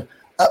suggesting?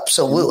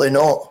 Absolutely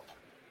not.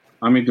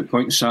 I made the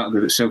point Saturday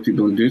that Celtic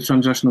don't do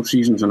transitional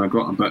seasons and I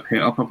got a bit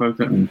het up about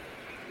it and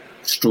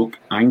stroke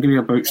angry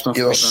about stuff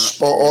You're like that.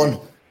 Spot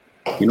on.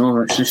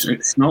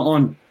 It's not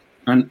on.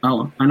 And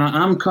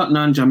I am cutting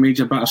Ange a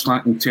major bit of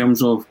slack in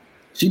terms of,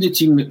 see the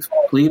team that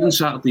played on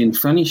Saturday and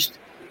finished?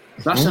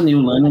 That's a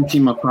Neil Lennon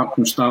team apart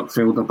from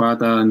Starkveld,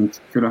 Abada and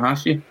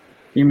Furuhashi,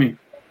 Amy,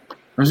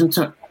 isn't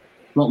it?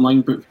 Not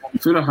mine, but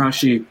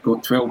Furuhashi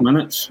got 12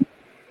 minutes,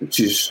 which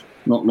is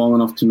not long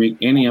enough to make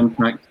any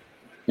impact.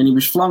 And he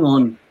was flung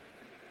on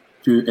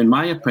to, in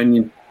my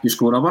opinion, to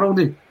score a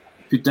worldie,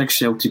 to dig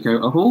Celtic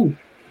out a hole.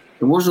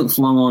 It wasn't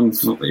flung on,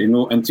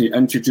 and to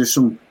introduce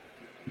him,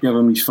 give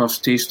him his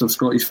first taste of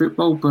Scottish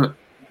football, but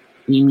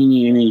he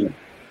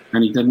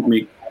didn't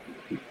make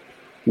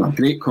a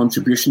great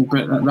contribution,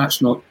 but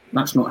that's not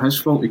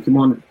his fault. He came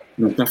on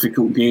in a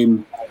difficult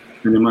game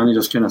and the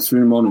manager's kind of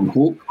threw him on in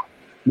hope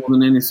more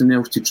than anything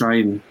else to try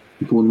and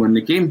go and win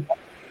the game.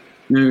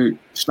 Now,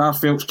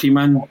 Starfelt's came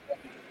in,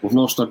 we've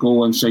lost a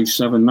goal inside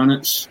 7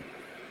 minutes.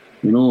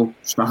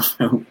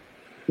 Starfelt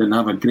didn't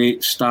have a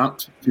great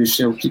start to his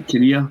Celtic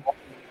career.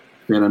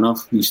 Fair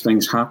enough, these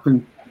things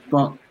happen,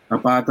 but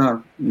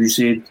Abada, we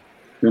said,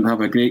 didn't have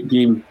a great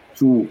game.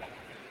 So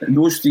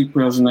those 3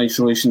 players in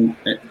isolation,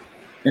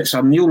 it's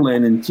a Neil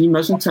Lennon team,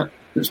 isn't it?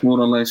 It's more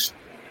or less,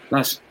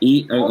 that's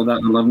 8 out of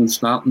that 11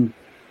 starting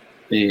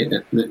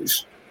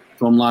that's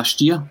from last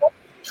year.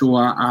 So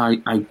I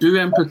do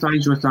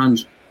empathise with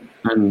Ange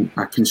and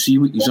I can see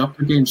what he's up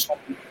against.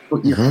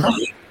 But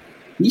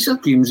these are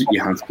games that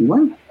you have to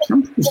win.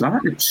 Simple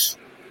as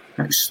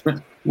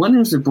that.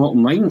 Winning's the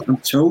bottom line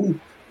until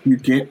you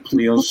get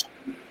players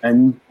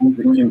in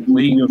that can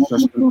play your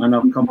system and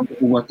are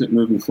comfortable with it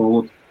moving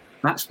forward.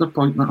 That's the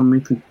point that I'm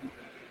making.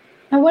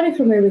 I worry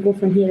from where we go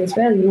from here as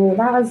well.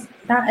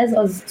 That is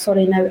us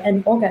now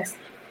in August.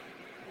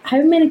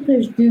 How many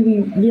players do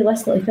we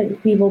realistically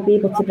think we will be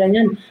able to bring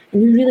in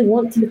and who really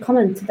want to be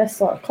coming to this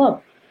sort of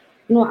club?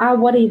 I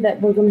worry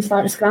that we're going to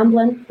start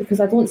scrambling because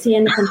I don't see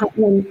anything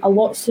happening a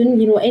lot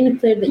soon. Any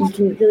player that you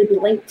can really be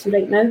linked to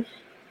right now,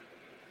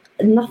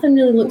 nothing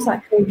really looks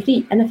that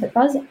concrete. And if it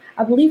does,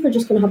 I believe we're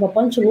just going to have a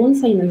bunch of loan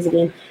signings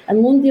again.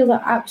 And loan deals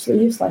are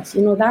absolutely useless.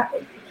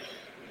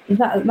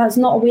 That's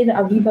not a way that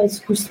a rebuild's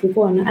supposed to be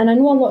going. And I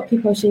know a lot of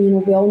people are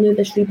saying, we all knew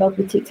this rebuild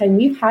would take time.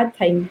 We've had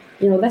time.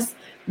 This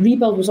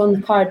rebuild was on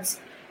the cards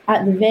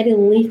at the very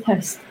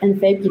latest in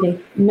February.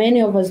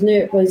 Many of us knew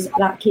it was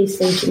that case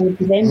in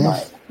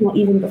December, not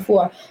even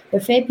before.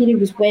 But February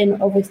was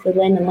when, obviously,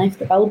 Lennon left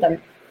the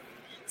building.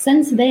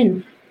 Since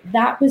then,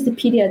 that was the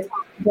period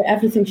where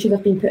everything should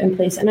have been put in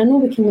place. And I know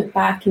we can look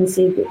back and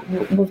say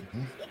we've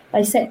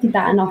dissected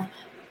that enough,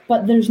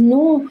 but there's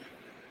no...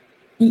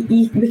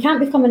 We can't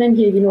be coming in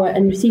here,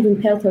 and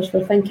receiving pelters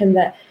for thinking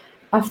that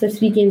after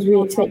 3 games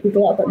we expected a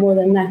little bit more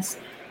than this.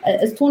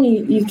 As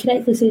Tony, you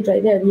correctly said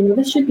right there,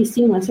 this should be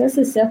seamless. This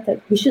is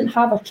Celtic. We shouldn't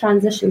have a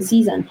transition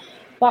season.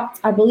 But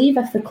I believe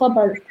if the club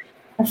are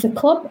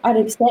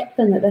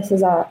accepting that this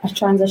is a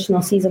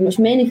transitional season, which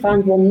many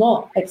fans will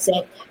not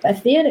accept, but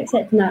if they are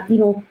accepting that,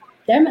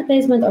 Dermot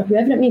Desmond or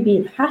whoever it may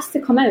be has to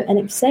come out and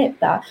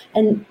accept that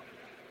and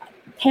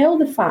tell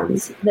the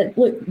fans that,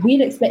 look,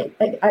 we're accepting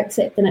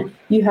it,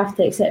 you have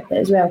to accept it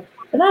as well.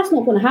 But that's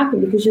not going to happen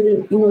because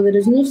there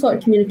is no sort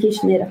of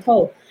communication there at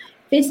all.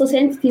 Faceless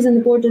entities on the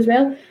board as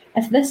well.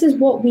 If this is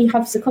what we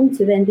have succumbed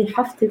to, then they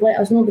have to let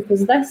us know,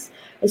 because this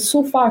is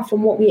so far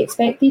from what we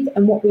expected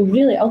and what we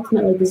really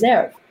ultimately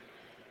deserve.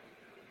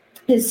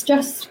 It's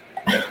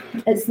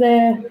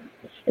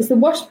the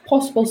worst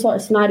possible sort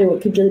of scenario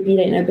it could really be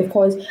right now,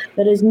 because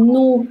there is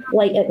no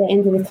light at the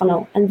end of the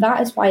tunnel, and that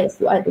is why it's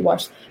at the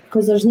worst,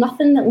 because there's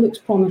nothing that looks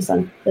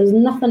promising. There's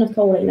nothing at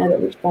all right now that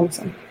looks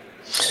promising.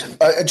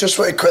 I just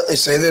want to quickly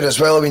say there as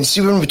well, see,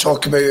 when we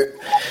talk about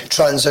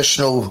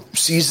transitional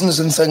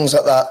seasons and things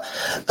like that,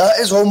 that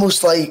is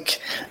almost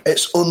like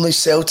it's only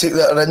Celtic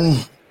that are in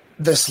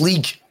this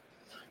league,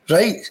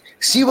 right?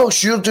 See,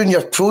 whilst you're doing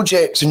your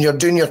projects and you're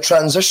doing your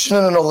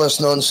transitioning and all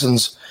this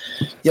nonsense,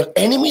 your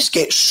enemies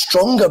get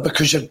stronger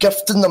because you're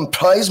gifting them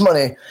prize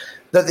money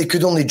that they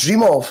could only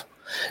dream of.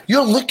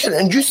 You're looking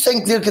and you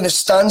think they're going to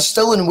stand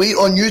still and wait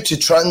on you to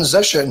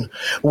transition,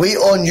 wait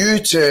on you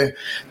to,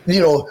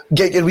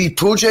 get your wee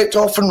project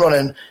off and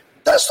running.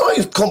 That's not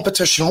how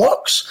competition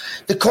works.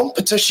 The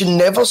competition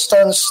never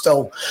stands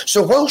still.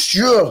 So whilst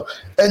you're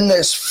in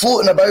this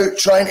floating about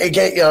trying to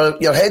get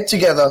your head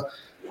together,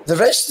 the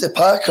rest of the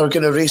pack are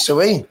going to race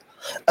away.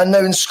 And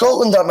now in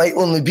Scotland, that might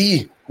only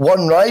be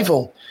one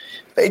rival.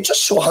 But it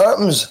just so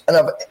happens, and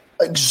I've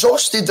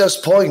exhausted this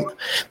point,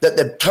 that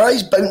the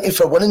prize bounty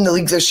for winning the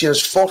league this year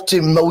is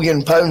 £40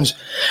 million.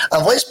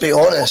 And let's be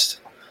honest,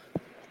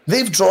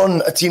 they've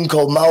drawn a team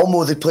called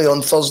Malmo. They play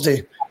on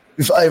Thursday,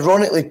 who've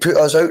ironically put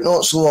us out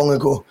not so long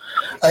ago.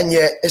 And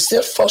yet it's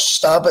their first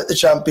stab at the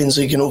Champions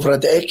League in over a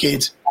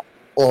decade.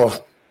 Or,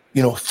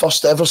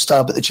 first ever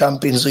stab at the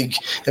Champions League,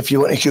 if you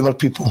want to humour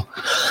people.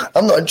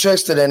 I'm not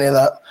interested in any of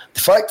that.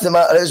 The fact of the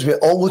matter is we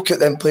all look at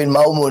them playing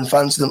Malmo and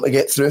fancy them to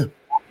get through.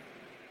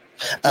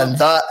 And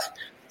that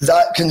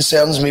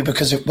concerns me,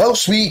 because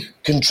whilst we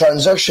can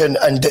transition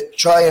and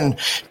try and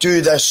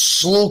do this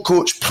slow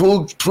coach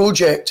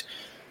project,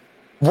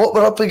 what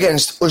we're up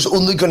against is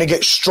only going to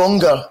get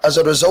stronger as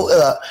a result of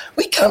that.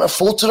 We can't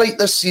afford to write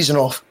this season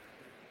off.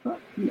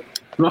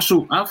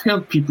 Russell, I've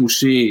heard people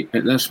say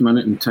at this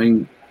minute in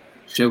time,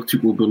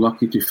 Celtic will be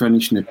lucky to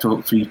finish in the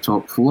top 3,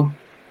 top 4.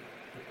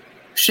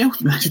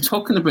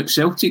 Talking about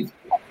Celtic,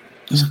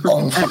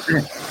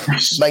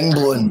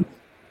 mind-blowing.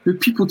 For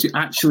people to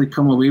actually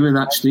come away with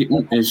that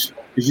statement is,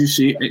 as you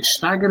say, it's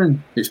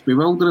staggering, it's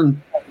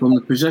bewildering from the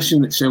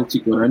position that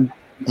Celtic were in.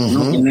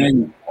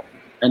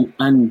 And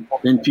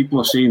then people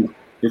are saying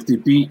if they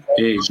beat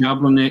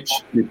Jablonec,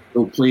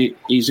 they'll play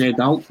AZ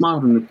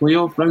Alkmaar in the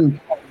playoff round.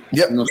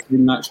 Yep. And they're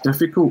saying that's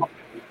difficult.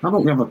 I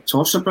don't give a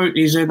toss about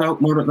AZ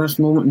Alkmaar at this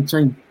moment in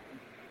time.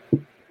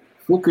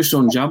 Focus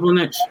on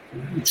Jablonec,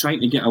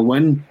 trying to get a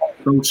win,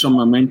 build some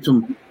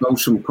momentum, build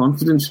some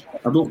confidence.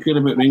 I don't care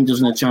about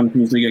Rangers in the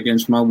Champions League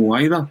against Malmo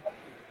either.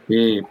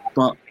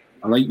 But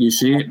like you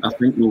say, I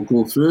think we'll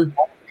go through.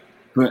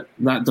 But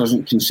that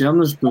doesn't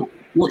concern us. But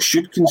what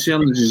should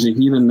concern us is the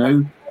here and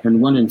now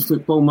and winning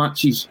football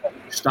matches,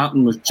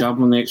 starting with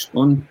Jablonec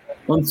on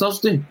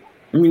Thursday.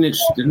 I mean,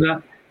 it's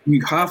that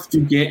you have to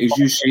get, as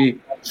you say,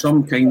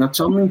 some kind of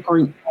turning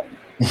point.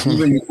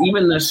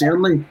 Even this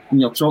early, when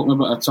you're talking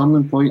about a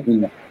turning point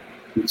and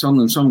you're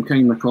turning some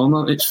kind of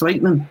corner, it's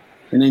frightening.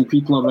 And then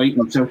people are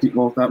writing Celtic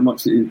off that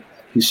much that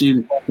they say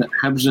that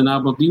Hibs and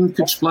Aberdeen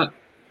could split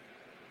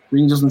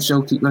Rangers and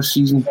Celtic this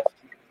season.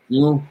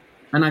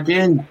 And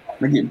again,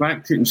 I get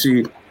back to it and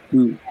say,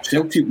 well,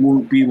 Celtic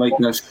won't be like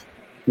this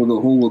for the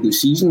whole of the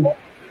season.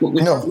 But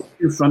we have to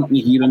in front of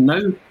here and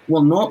now.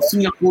 We're not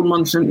 3 or 4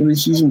 months into the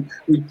season.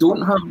 We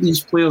don't have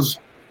these players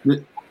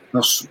that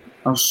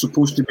are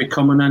supposed to be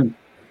coming in.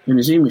 And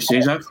as Amy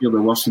says, I feel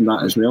they're worse than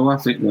that as well. I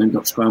think they'll end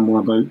up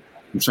scrambling about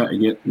and trying to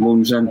get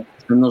loans in.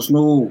 And there's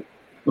no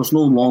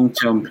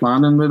long-term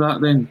planning with that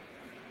then.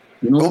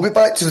 We'll be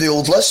back to the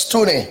old list,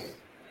 Tony.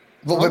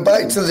 We'll be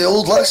back to the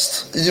old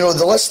list. You know,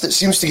 the list that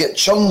seems to get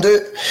churned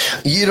out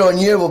year on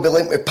year will be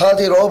linked with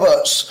Paddy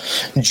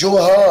Roberts, Joe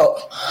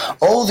Hart,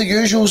 all the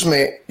usuals,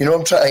 mate. You know,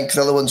 I'm trying to think of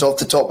the other ones off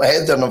the top of my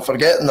head there and I'm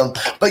forgetting them.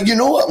 But you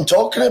know what I'm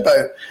talking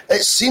about.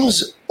 It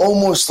seems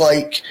almost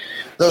like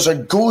there's a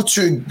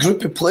go-to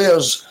group of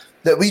players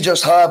that we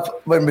just have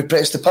when we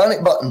press the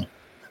panic button.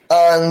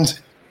 And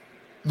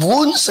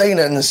loan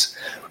signings,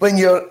 when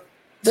you're...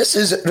 This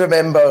is,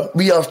 remember,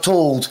 we are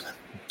told,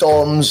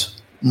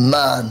 Dom's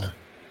man.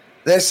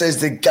 This is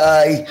the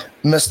guy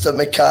Mr.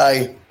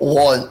 Mackay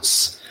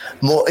wants.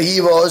 He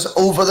was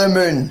over the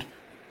moon.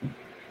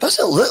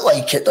 Doesn't look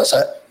like it, does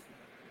it?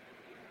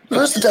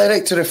 Where's the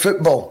director of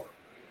football?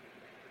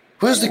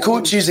 Where's the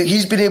coaches that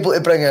he's been able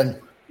to bring in?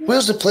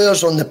 Where's the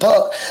players on the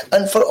park?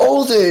 And for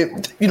all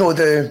that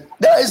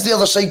is the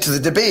other side to the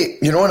debate,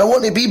 you know, and I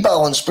want to be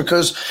balanced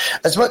because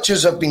as much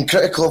as I've been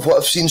critical of what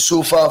I've seen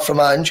so far from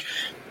Ange,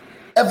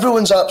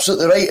 everyone's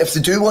absolutely right if they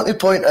do want to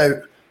point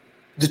out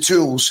the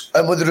tools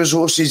and with the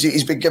resources that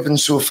he's been given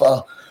so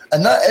far.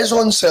 And that is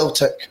on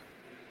Celtic.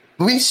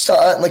 We start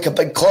acting like a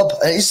big club,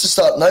 and it needs to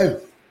start now.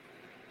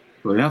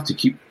 Well, they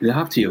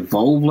have to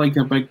evolve like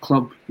a big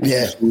club.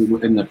 Yeah.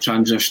 In their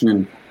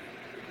transitioning,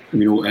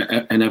 you know,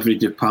 in every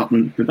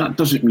department. But that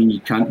doesn't mean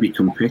you can't be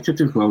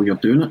competitive while you're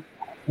doing it.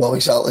 Well,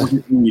 exactly. It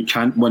doesn't mean you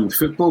can't win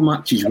football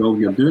matches while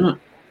you're doing it.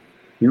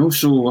 You know,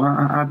 so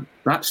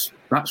that's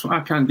what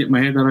I can't get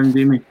my head around,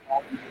 Amy.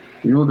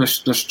 You know,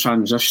 this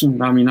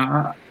transition. I mean,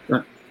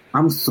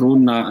 I'm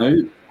throwing that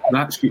out.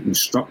 That's getting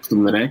struck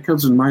from the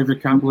records in my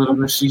vocabulary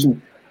this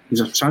season.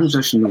 Because a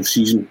transitional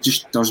season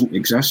just doesn't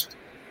exist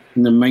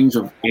in the minds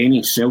of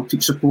any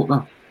Celtic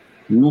supporter.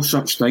 No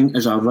such thing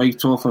as a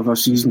write-off of a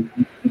season.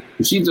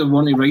 The seeds that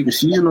want to write the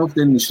season off,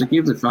 then they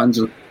gave the fans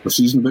a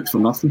season booked for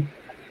nothing.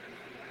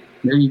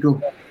 There you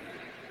go.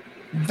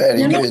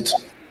 Very good.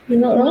 You're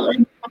not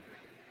wrong.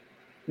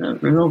 Yeah,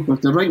 you know,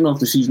 if they're writing off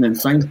the season, then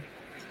fine.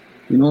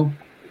 You know,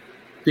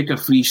 take a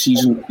free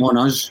season on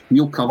us.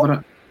 We'll cover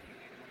it.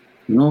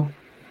 You know,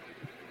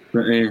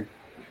 but what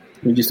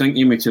do you think,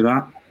 Amy, to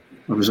that,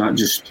 or was that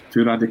just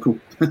too radical?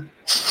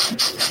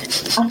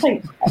 I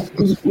think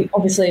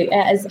obviously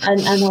it is,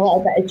 and a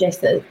little bit of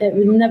jest that it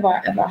would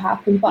never ever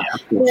happen. But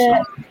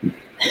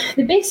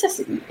the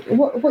basis,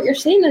 what you're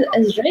saying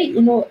is right.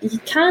 You know, you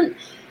can't.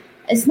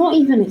 It's not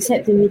even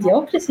accepting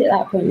mediocrity at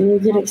that point. You know,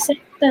 you're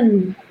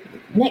accepting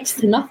next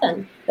to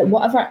nothing. That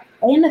whatever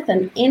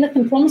anything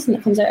promising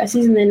that comes out of a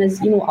season then is,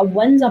 you know, a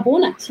win's a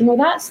bonus. You know,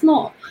 that's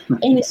not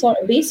any sort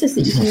of basis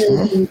that you can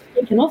really be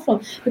taken off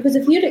from. Because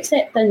if you're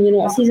accepting, you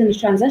know, a season's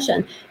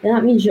transition, then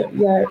that means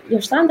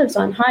your standards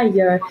aren't high.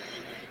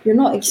 You're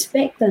not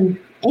expecting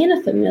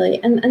anything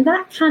really, and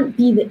that can't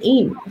be the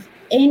aim of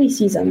any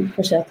season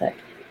for Celtic.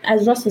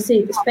 As Russell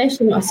said,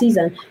 especially not a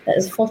season that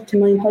is £40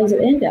 million at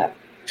the end of it.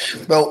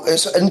 Well,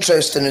 it's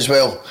interesting as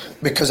well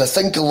because I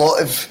think a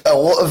lot of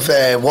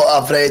what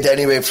I've read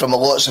anyway from a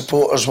lot of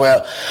supporters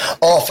were,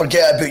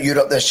 forget about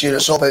Europe this year,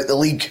 it's all about the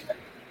league.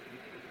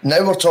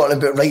 Now we're talking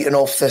about writing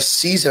off this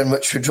season,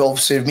 which would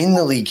obviously mean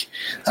the league.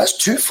 That's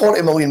two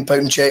 £40 million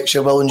cheques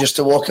you're willing just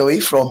to walk away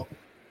from.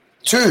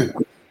 Two.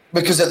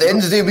 Because at the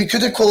end of the day, we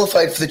could have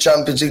qualified for the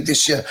Champions League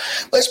this year.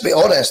 Let's be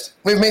honest.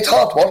 We've made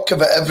hard work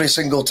of it every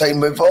single time.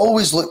 We've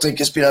always looked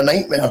like it's been a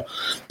nightmare.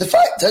 The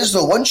fact is,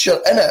 though, once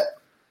you're in it,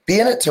 be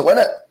in it to win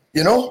it,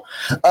 you know?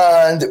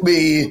 And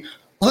we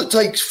looked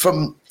like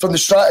from the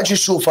strategy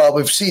so far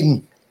we've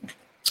seen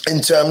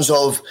in terms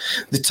of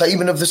the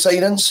timing of the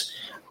signings,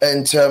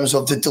 in terms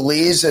of the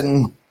delays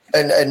and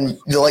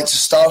the likes of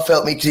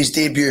Starfelt making his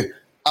debut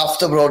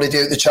after we're already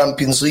out the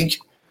Champions League.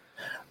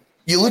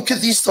 You look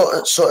at these sort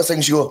of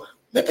things, you go,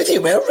 maybe they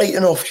were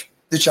writing off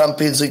the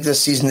Champions League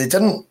this season. They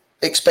didn't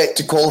expect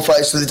to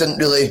qualify, so they didn't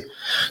really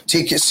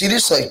take it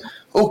seriously.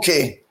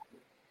 Okay.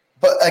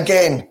 But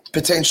again,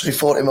 potentially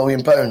 £40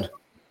 million.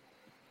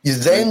 You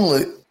then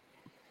look...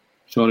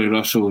 Sorry,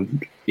 Russell.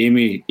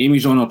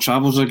 Amy's on her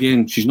travels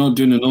again. She's not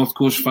doing the North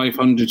Coast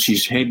 500.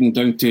 She's heading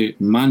down to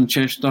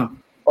Manchester.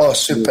 Oh,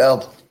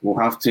 superb. We'll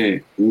have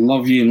to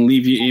love you and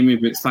leave you, Amy,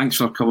 but thanks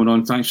for coming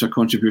on. Thanks for your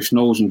contribution.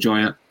 Always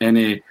enjoy it.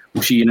 And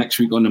we'll see you next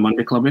week on the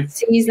Monday Club.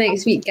 See you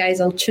next week,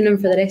 guys. I'll tune in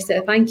for the rest of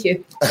it. Thank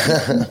you.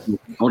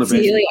 All the best.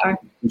 See you later.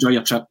 Enjoy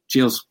your trip.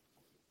 Cheers.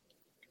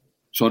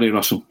 Sorry,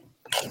 Russell.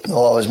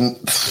 Oh,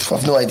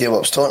 I've no idea what I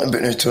was talking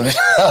about now, Tony.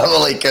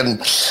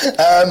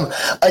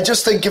 I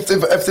just think if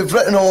they've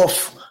written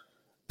off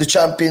the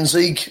Champions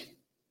League,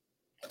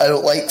 I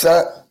don't like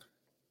that.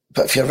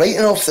 But if you're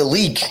writing off the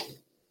league,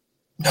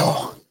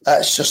 no,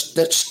 that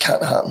just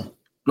can't happen.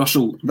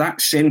 Russell, that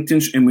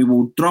sentence, and we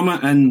will drum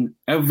it in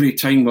every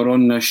time we're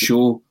on this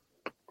show.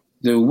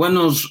 The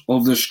winners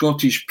of the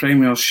Scottish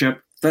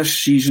Premiership this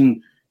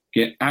season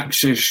get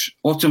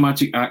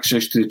automatic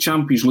access to the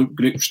Champions League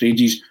group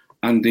stages,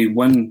 and they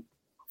win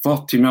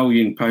 £40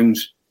 million.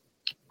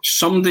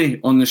 Somebody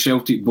on the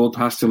Celtic board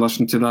has to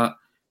listen to that,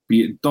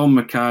 be it Dom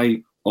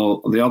Mackay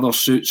or the other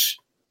suits,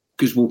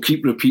 because we'll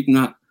keep repeating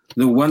that.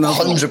 The winners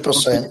 100%. Of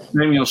the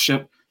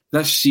Premiership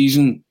this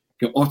season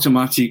get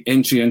automatic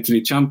entry into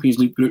the Champions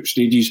League group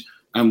stages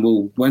and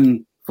we'll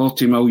win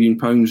 £40 million.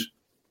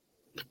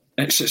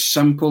 It's as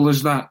simple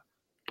as that.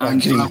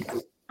 And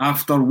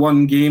after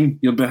one game,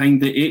 you're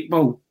behind the 8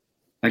 ball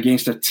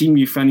against a team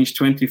you finished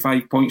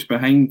 25 points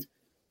behind,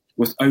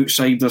 with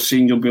outsiders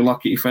saying you'll be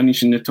lucky to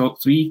finish in the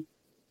top 3.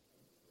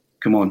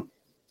 Come on.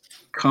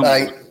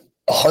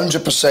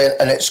 100%,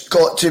 and it's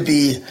got to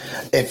be,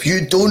 if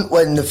you don't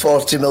win the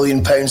 £40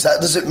 million, that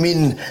doesn't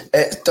mean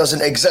it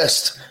doesn't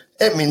exist.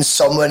 It means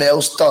someone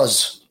else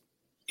does.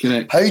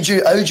 Correct. How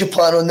do you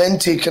plan on then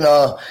taking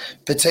a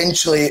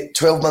potentially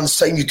 12 months'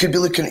 time? You could be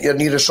looking at your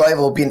nearest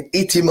rival being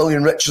 80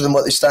 million richer than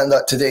what they stand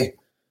at today.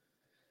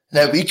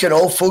 Now, we can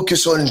all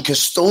focus on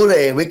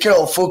Castore. We can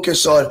all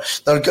focus on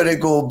they're going to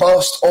go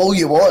bust, all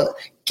you want.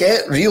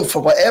 Get real.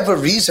 For whatever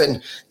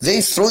reason,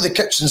 they throw the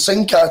kitchen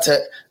sink at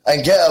it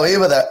and get away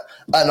with it,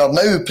 and are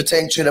now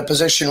potentially in a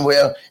position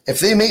where if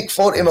they make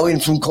 40 million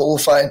from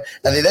qualifying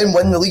and they then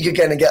win the league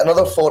again and get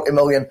another 40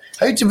 million,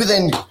 how do we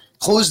then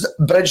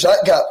bridge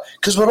that gap?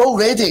 Because we're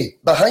already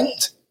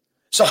behind.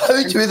 So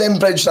how do we then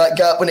bridge that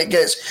gap when it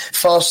gets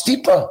far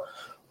steeper?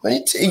 We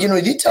need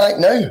to act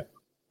now.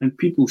 And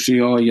people say,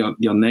 "Oh,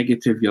 you're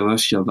negative, you're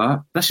this, you're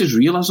that." This is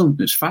realism.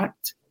 It's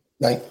fact.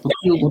 Right.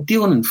 We're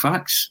dealing in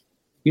facts.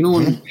 You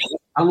know,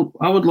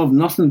 I would love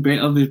nothing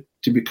better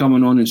to be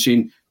coming on and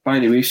saying, "By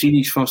the way, see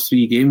these first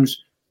 3 games,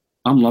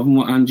 I'm loving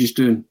what Angie's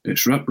doing.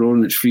 It's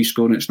rip-roaring, it's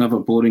free-scoring, it's never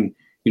boring.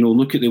 You know,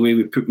 look at the way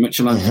we put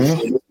Mitchell on,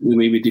 the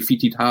way we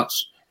defeated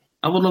Hearts."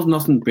 I would love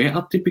nothing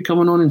better to be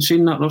coming on and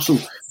saying that, Russell,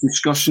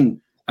 discussing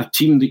a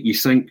team that you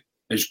think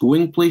is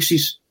going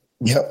places.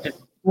 Yep. At the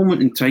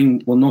moment in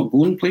time, we're not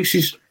going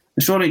places.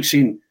 It's all right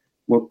saying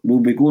we'll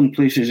be going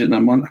places in a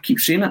month. I keep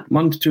saying it,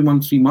 month, 2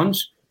 months, 3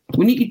 months.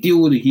 We need to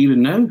deal with the here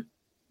and now.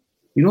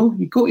 You know,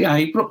 you go to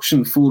Ibrox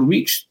in 4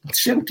 weeks.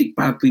 Celtic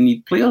badly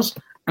need players.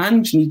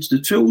 Ange needs the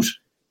tools.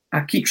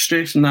 I keep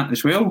stressing that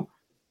as well.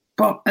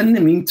 But in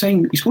the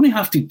meantime, he's going to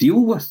have to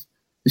deal with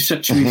the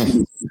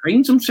situation he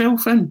finds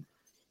himself in.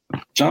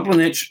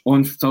 Jablonec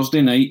on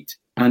Thursday night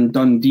and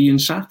Dundee on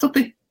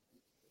Saturday.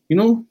 You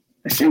know,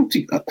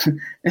 Celtic,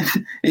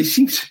 it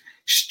seems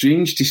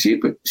strange to say,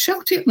 but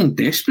Celtic are in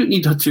desperate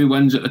need of 2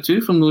 wins out of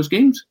 2 from those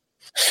games.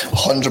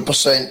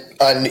 100%.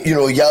 And, you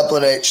know,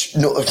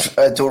 Jablonec,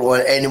 I don't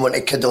want anyone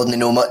to kid on they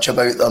know much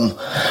about them.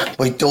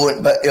 We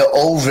don't, but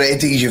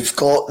already you've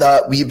got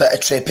that wee bit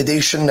of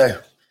trepidation now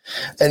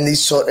in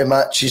these sort of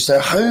matches. Now,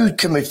 how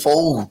can we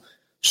fall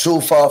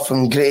so far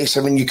from grace?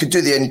 I mean, you could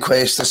do the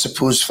inquest, I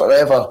suppose,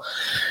 forever.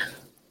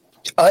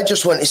 I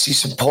just want to see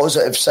some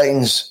positive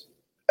signs.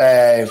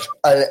 And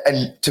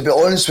to be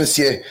honest with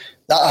you,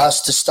 that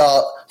has to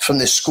start from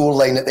the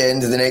scoreline at the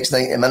end of the next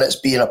 90 minutes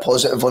being a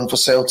positive one for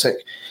Celtic.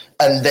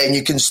 And then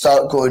you can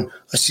start going,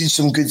 I see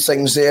some good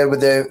things there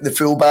with the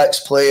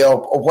fullbacks play or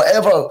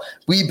whatever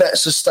wee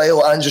bits of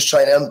style Andrew's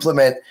trying to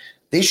implement.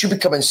 They should be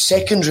coming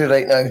secondary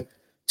right now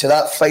to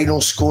that final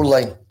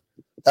scoreline.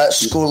 That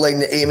scoreline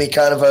that Amy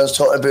Canavan is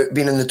talking about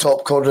being in the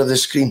top corner of the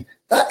screen.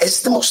 That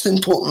is the most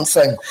important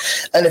thing.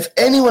 And if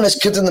anyone is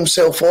kidding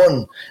themselves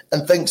on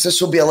and thinks this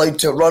will be allowed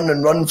to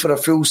run for a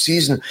full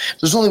season,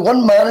 there's only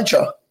one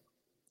manager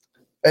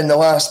in the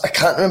last, I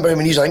can't remember how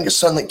many years, I think it's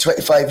something like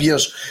 25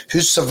 years,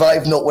 who's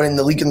survived not winning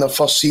the league in their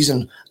first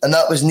season. And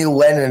that was Neil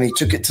Lennon, and he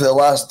took it to the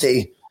last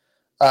day.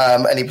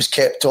 And he was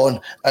kept on.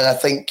 And I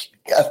think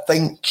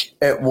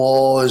it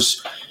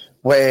was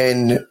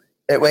when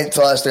it went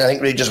to last day, I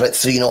think Rangers went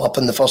 3-0 up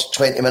in the first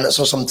 20 minutes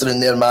or something in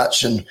their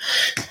match, and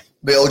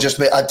we all just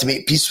had to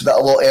make peace with that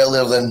a lot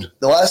earlier than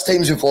the last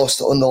times we've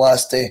lost it on the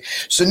last day.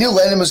 So Neil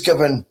Lennon was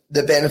given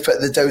the benefit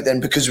of the doubt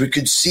then, because we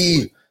could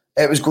see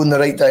it was going the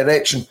right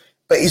direction.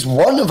 But he's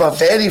one of a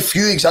very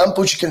few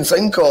examples you can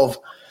think of,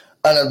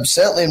 and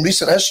certainly in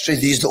recent history,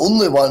 he's the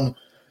only one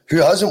who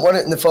hasn't won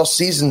it in the first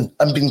season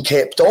and been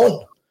kept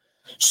on.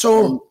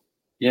 So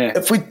yeah,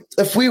 if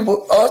we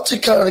are to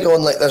carry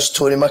on like this,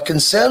 Tony, my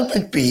concern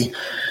would be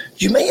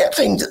you might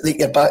find that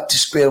you're back to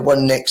square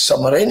one next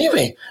summer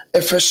anyway,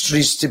 if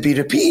history's to be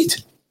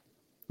repeated.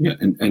 Yeah,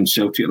 and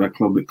Celtic are a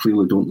club that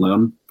clearly don't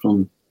learn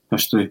from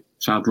history,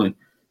 sadly.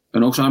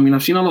 And also, I mean,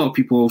 I've seen a lot of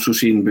people also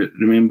saying, but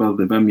remember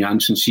the Wim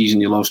Jansen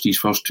season, he lost his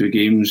first 2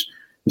 games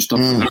and stuff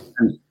like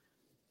that.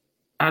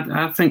 And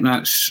I think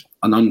that's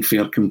an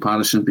unfair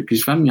comparison,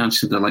 because Wim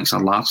Jansen had the likes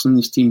of Larsson in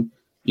his team.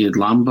 He had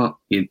Lambert,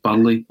 he had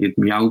Burley, he had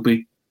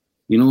Mjällby.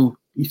 You know,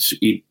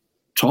 he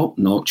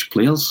top-notch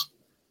players.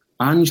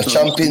 A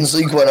Champions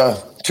League winner.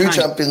 2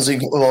 Champions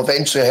League. Well,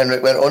 eventually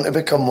Henrik went on to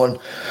become one.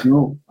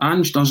 No,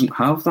 Ange doesn't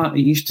have that at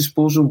his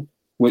disposal,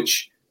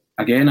 which,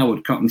 again, I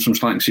would cut him some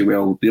slack and say,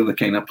 well, they're the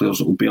kind of players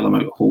that will bail him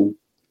out of hole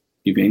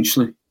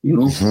eventually. You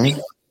know,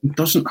 He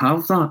doesn't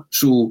have that.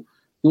 So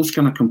those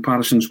kind of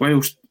comparisons,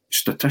 while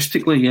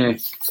statistically, yeah,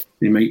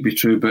 they might be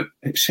true, but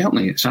it's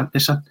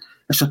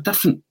a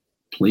different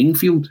playing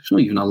field. It's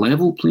not even a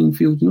level playing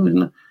field, you know,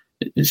 isn't it?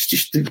 It's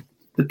just the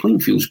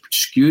playing field's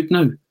skewed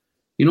now.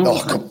 You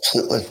know,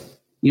 completely.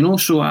 You know,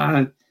 so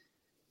I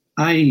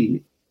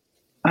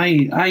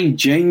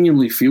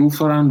genuinely feel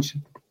for Ange.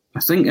 I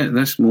think at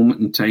this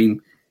moment in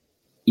time,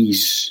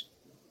 he's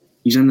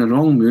in the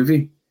wrong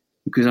movie.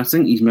 because I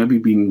think he's maybe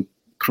been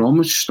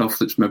promised stuff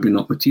that's maybe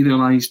not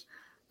materialised,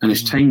 and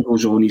as time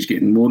goes on, he's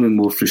getting more and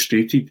more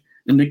frustrated.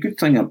 And the good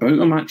thing about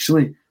him,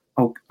 actually,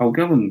 I'll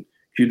give him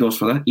kudos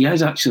for that. He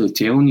is actually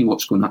telling you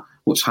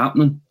what's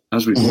happening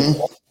as we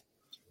go.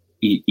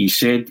 He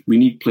said we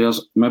need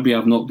players. Maybe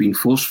I've not been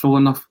forceful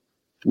enough,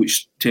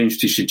 which tends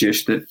to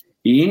suggest that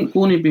he ain't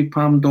going to be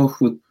palmed off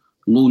with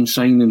loan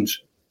signings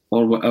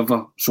or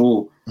whatever.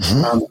 So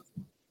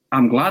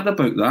I'm glad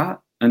about that,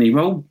 and he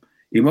will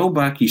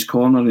back his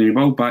corner, and he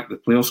will back the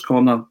players'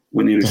 corner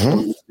when he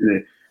responds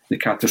to the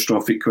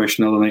catastrophic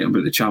question the other night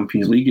about the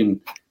Champions League, and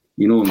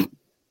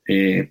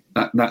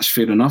that's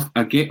fair enough.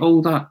 I get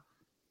all that,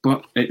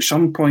 but at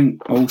some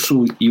point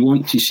also you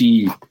want to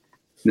see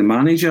the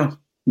manager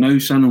now,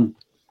 Sinham,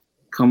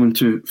 coming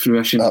to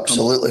fruition.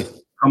 Absolutely.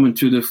 Coming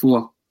to the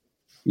fore.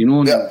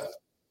 A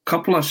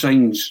couple of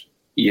signs,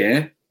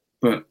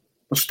 but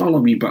there's still a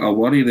wee bit of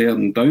worry there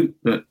and doubt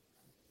that,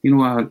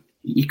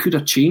 he could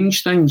have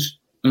changed things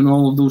in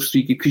all of those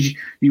three, because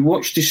you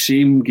watch the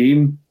same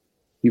game.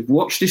 You've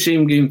watched the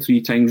same game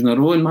 3 times in a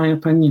row, in my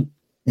opinion.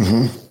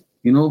 And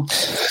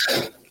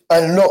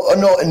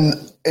not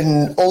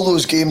in all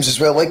those games as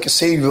well. Like I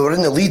say, we were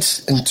in the lead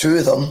in 2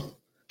 of them.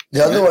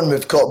 The other one,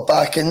 we've got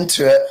back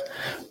into it.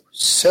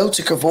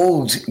 Celtic of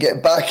old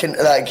get back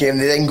into that game.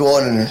 They then go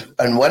on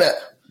and win it.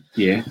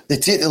 Yeah. They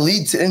take the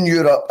lead in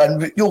Europe.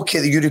 And, the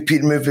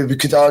European movie, we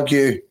could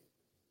argue,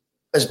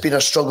 has been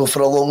a struggle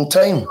for a long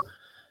time.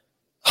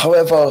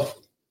 However,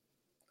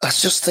 I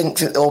just think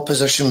that the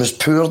opposition was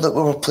poor that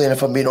we were playing,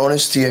 if I'm being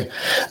honest to you.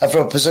 And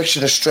from a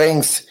position of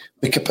strength,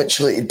 we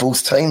capitulated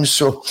both times.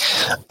 So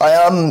I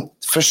am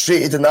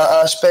frustrated in that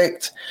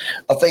aspect.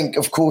 I think,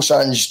 of course,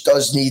 Ange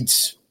does need...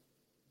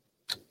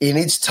 He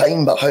needs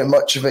time, but how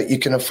much of it you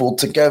can afford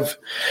to give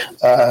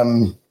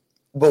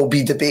will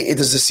be debated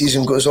as the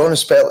season goes on,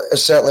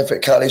 certainly if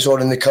it carries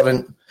on in the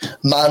current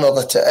manner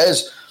that it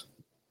is.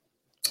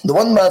 The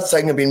one mad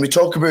thing, we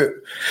talk about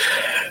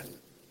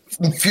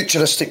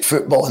futuristic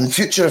football, and the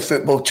future of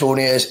football,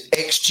 Tony, is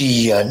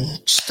XG and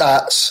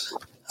stats.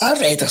 I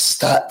read a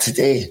stat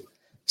today.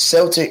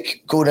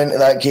 Celtic going into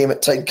that game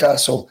at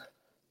Tynecastle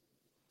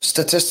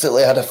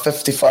statistically had a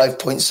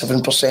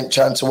 55.7%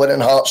 chance of winning.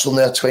 Hearts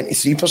only a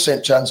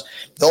 23% chance.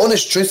 The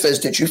honest truth is,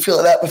 did you feel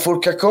like that before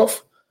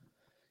kick-off?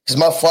 Because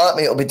my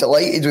flatmate will be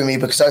delighted with me,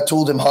 because I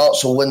told him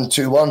Hearts will win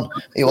 2-1.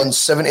 He won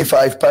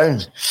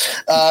 £75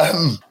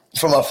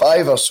 from a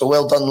fiver, so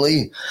well done,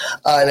 Lee.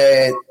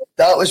 And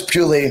that was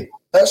purely,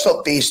 that's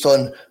not based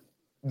on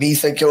me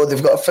thinking,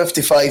 they've got a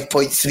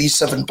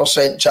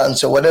 55.37%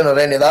 chance of winning or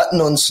any of that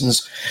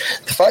nonsense.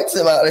 The fact of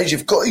the matter is,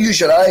 you've got to use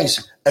your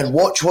eyes and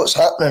watch what's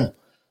happening.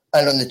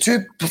 And on the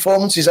 2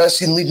 performances I've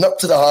seen leading up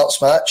to the Hearts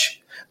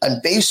match,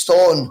 and based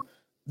on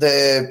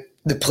the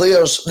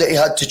players that he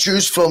had to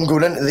choose from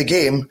going into the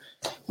game,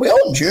 we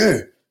all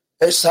knew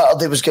that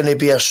Saturday was going to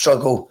be a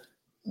struggle.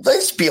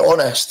 Let's be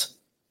honest.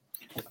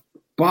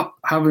 But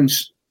I think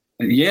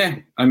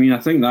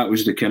that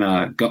was the kind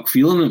of gut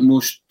feeling that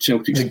most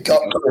Celtics... The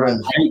gut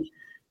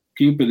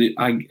feeling. But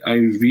I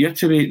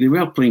reiterate, they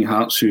were playing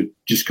Hearts who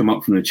just come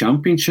up from the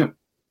Championship.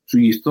 So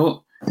you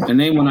thought... And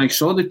then when I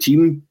saw the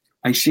team...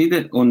 I said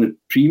it on the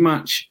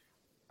pre-match,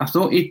 I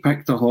thought he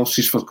picked the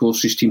horses for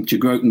courses team to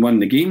go out and win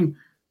the game,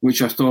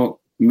 which I thought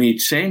made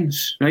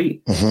sense,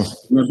 right?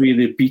 Maybe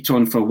the beat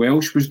on for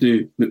Welsh was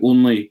the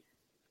only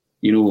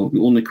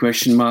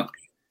question mark.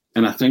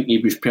 And I think he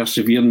was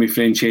persevering with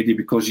French Eddie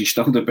because he's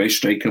still the best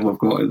striker we've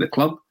got at the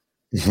club.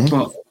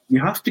 But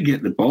you have to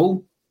get the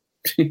ball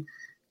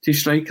to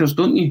strikers,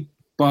 don't you?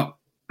 But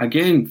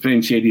again,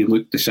 French Eddie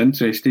looked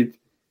disinterested.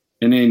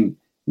 And then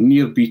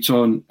near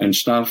Beaton and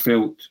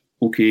Starfelt,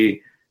 okay,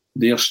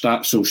 their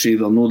stats will say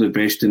they're not the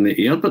best in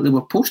the air, but they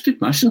were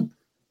posted missing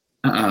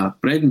at a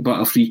bread and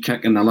butter free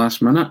kick in the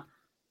last minute.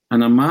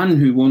 And a man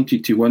who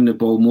wanted to win the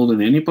ball more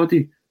than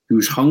anybody, who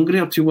was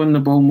hungrier to win the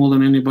ball more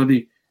than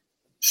anybody,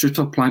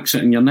 Suter planks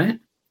it in your net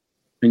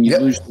and you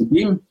lose the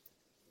game.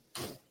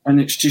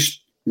 And it's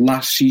just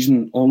last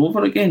season all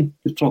over again.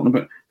 You're talking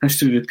about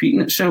history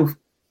repeating itself.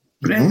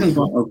 Bread and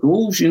butter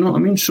goals, you know what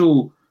I mean?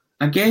 So,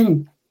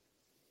 again,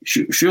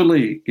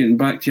 surely, getting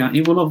back to that,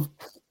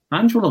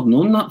 Ange will have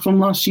known that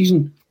from last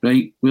season,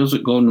 right? Where's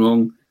it gone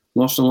wrong?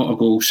 Lost a lot of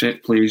goals,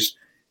 set plays.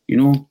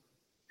 Go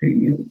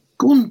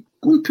and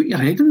put your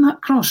head in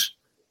that cross.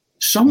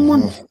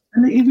 Someone,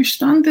 and he was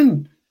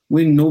standing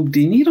when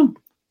nobody near him.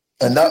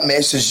 And that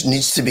message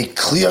needs to be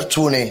clear,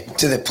 Tony,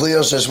 to the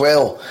players as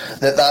well.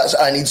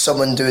 I need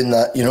someone doing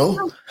that.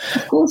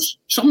 Of course,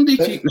 somebody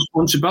take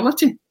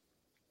responsibility.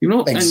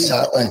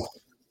 Exactly.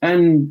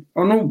 And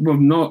I know we've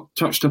not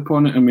touched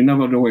upon it, and we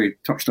never really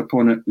touched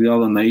upon it the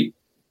other night.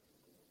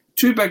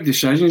 2 big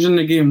decisions in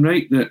the game,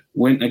 right, that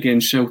went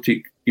against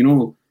Celtic.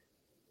 Now,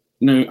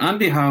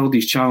 Andy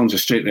Hardy's challenged a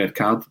straight red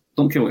card.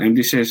 Don't care what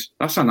anybody says.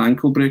 That's an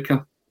ankle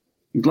breaker.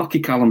 He's lucky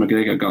Callum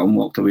McGregor got him,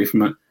 walked away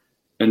from it.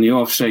 And the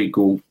offside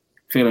goal,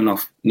 fair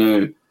enough.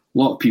 Now, a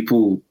lot of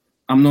people,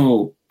 I'm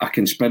not a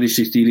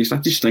conspiracy theorist. I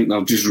just think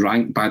they're just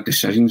rank bad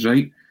decisions,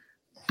 right?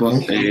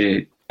 But,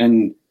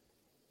 and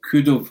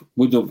could have,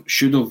 would have,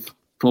 should have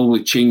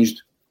probably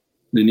changed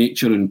the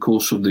nature and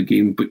course of the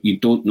game, but you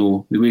don't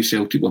know. The way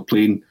Celtic were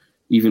playing,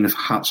 even if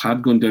Hearts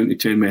had gone down to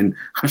 10 men,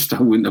 I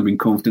still wouldn't have been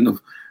confident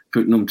of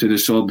putting them to the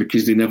sword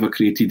because they never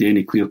created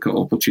any clear-cut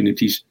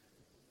opportunities.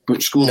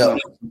 But scored a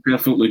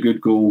perfectly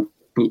good goal,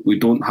 but we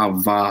don't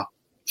have VAR,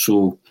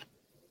 so,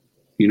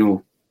 you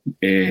know,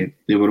 they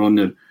were on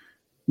the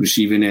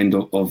receiving end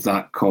of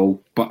that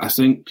call. But I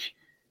think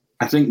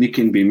they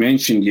can be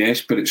mentioned,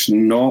 yes, but it's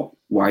not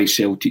why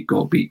Celtic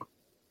got beat.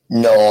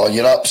 No,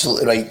 you're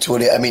absolutely right,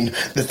 Tony. I mean,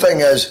 the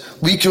thing is,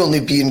 we can only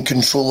be in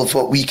control of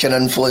what we can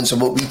influence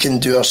and what we can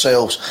do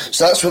ourselves.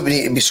 So that's what we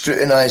need to be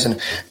scrutinising.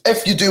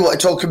 If you do want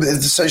to talk about the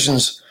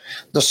decisions,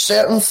 there's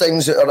certain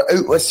things that are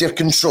out with your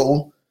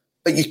control,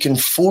 but you can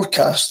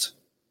forecast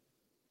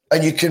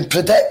and you can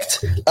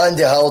predict.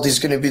 Andy Halliday's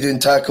going to be doing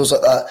tackles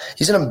like that.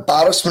 He's an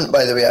embarrassment,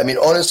 by the way. I mean,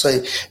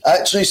 honestly,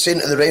 actually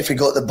saying to the referee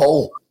got the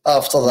ball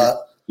after that.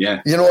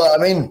 Yeah. You know what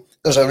I mean?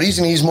 There's a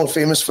reason he's more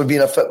famous for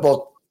being a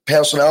football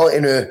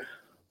personality now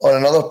on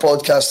another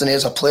podcast than he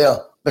is a player,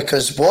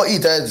 because what he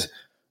did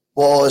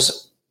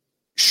was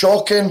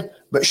shocking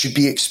but should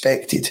be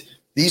expected.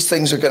 These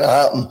things are going to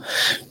happen.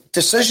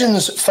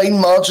 Decisions, fine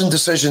margin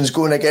decisions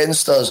going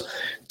against us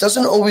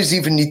doesn't always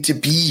even need to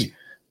be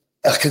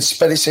a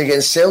conspiracy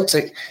against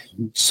Celtic.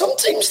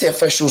 Sometimes the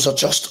officials are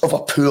just of a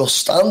poor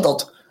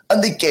standard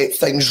and they get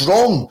things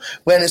wrong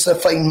when it's a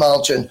fine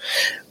margin.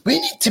 We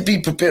need to be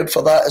prepared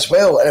for that as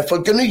well. And if we're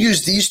going to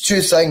use these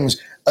two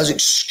things as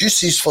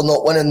excuses for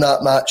not winning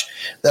that match,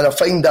 then I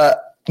find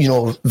that, you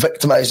know,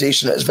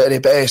 victimisation at its very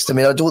best. I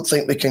mean, I don't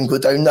think we can go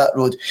down that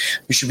road.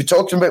 We should be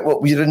talking about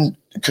what we're in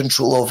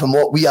control of and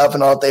what we have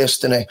in our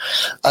destiny.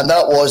 And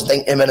that was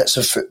 90 minutes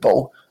of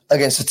football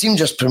against a team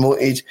just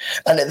promoted.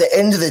 And at the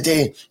end of the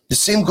day, the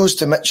same goes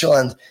to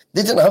Midtjylland.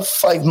 They didn't have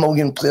 5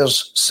 million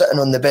players sitting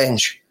on the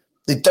bench.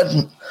 They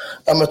didn't.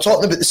 And we're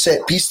talking about the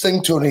set-piece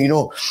thing, Tony. You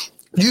know,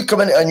 you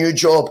come into a new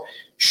job,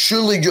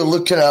 surely you're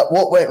looking at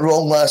what went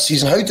wrong last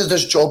season. How did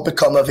this job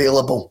become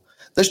available?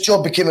 This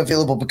job became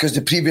available because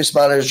the previous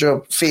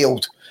manager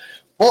failed.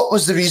 What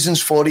was the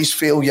reasons for his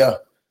failure?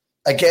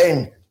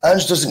 Again,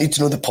 Ange doesn't need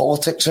to know the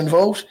politics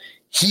involved.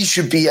 He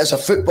should be, as a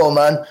football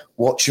man,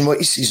 watching what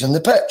he sees on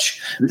the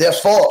pitch.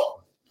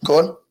 Therefore, go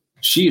on.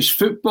 See, as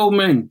football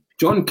men,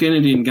 John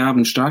Kennedy and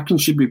Gavin Strachan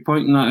should be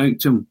pointing that out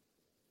to him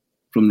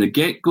from the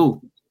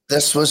get-go.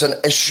 This was an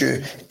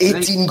issue.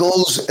 18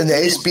 goals in the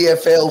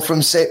SPFL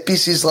from set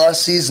pieces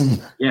last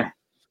season. Yeah.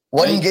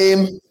 One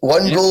game,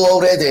 one goal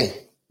already.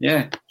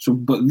 Yeah. So,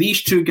 but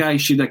these two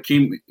guys should have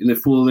came to the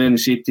fore then and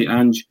said to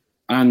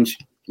Ange,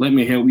 let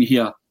me help you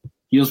here.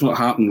 Here's what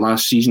happened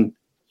last season.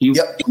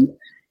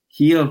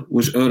 Here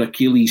was our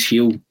Achilles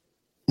heel.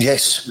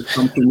 Yes. It's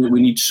something that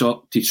we need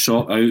to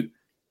sort out.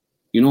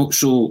 You know,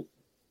 so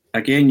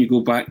again, you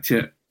go back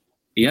to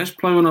he is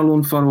ploughing a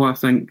lone furrow, I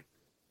think,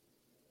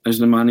 as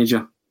the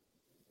manager.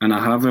 And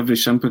I have every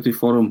sympathy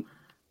for him.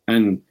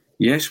 And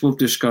yes, we've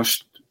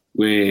discussed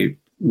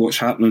what's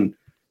happening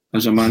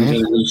as a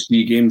manager in these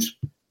 3 games.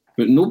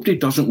 But nobody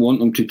doesn't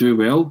want him to do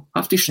well. I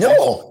have to stress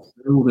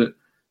that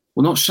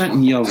we're not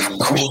sitting here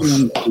wishing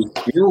him to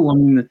fail. I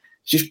mean, it's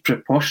just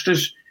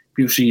preposterous.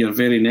 People say you're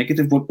very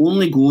negative. We're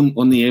only going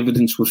on the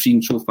evidence we've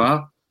seen so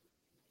far.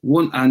 We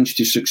want Ange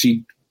to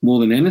succeed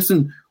more than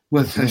anything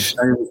with his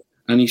style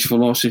and his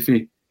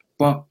philosophy.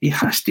 But he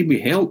has to be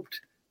helped.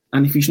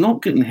 And if he's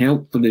not getting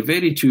help for the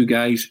very 2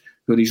 guys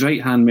who are his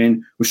right-hand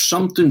men with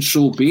something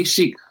so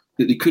basic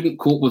that they couldn't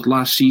cope with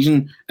last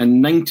season,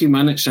 and 90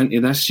 minutes into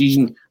this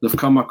season, they've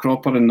come a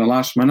cropper in the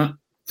last minute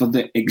for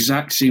the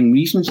exact same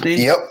reasons, then.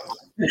 Yep.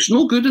 It's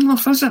no good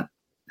enough, is it?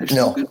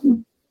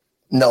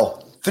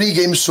 No. 3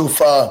 games so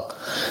far,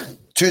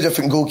 2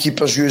 different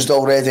goalkeepers used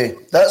already.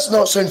 That's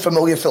not sound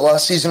familiar for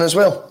last season as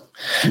well.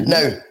 Mm-hmm.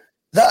 Now,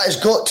 that has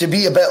got to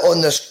be a bit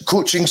on this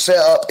coaching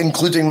setup,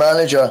 including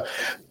manager.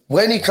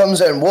 When he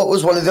comes in, what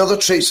was one of the other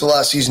traits of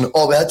last season?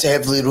 We had to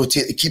heavily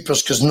rotate the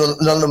keepers because none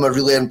of them are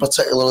really in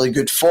particularly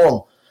good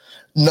form.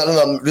 None of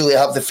them really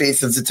have the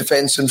faith of the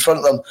defence in front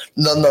of them.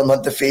 None of them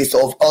had the faith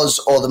of us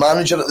or the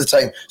manager at the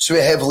time. So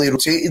we heavily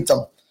rotated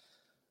them.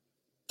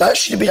 That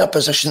should have been a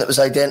position that was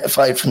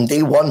identified from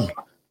day one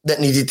that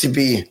needed to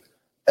be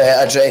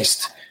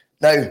addressed.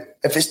 Now,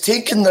 if it's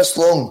taken this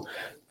long,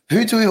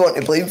 who do we want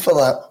to blame for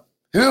that?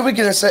 Who are we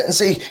going to sit and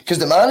say? Because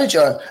the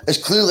manager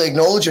is clearly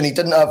acknowledging he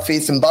didn't have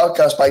faith in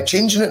Barkas by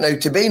changing it now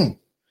to Bain.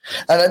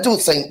 And I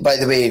don't think, by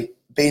the way,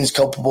 Bain's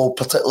culpable,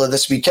 particularly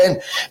this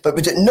weekend. But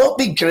would it not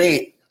be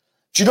great?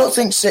 Do you not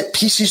think set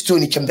pieces,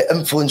 Tony, can be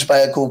influenced by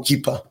a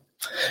goalkeeper?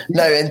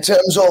 Now, in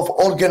terms of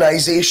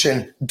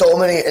organisation,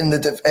 dominating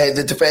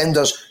the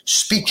defenders,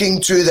 speaking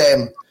to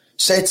them,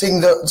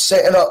 setting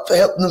up,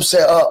 helping them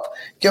set up,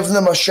 giving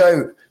them a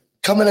shout,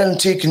 coming in and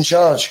taking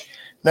charge.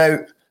 Now,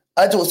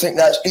 I don't think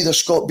that's either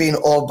Scott Bain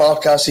or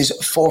Barkas's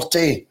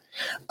forte.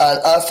 And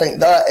I think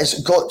that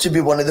has got to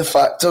be one of the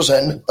factors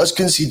in us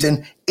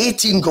conceding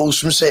 18 goals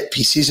from set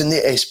pieces in the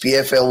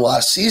SPFL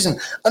last season.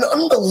 An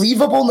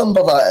unbelievable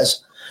number that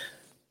is.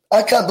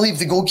 I can't believe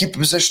the goalkeeper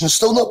position has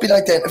still not been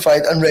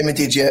identified and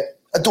remedied yet.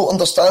 I don't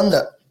understand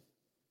it.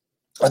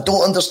 I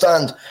don't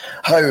understand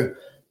how,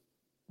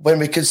 when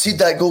we conceded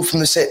that goal from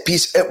the set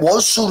piece, it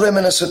was so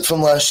reminiscent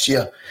from last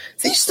year.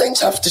 These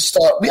things have to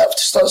start. We have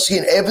to start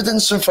seeing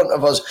evidence in front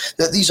of us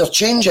that these are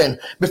changing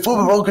before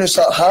we're all going to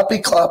start happy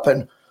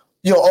clapping.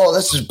 Oh,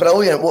 this is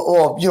brilliant.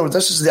 Oh,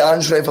 this is the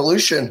Ange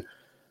revolution.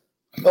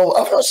 Well,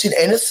 I've not seen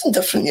anything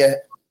different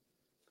yet.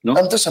 No.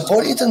 I'm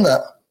disappointed in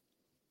that.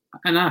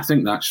 And I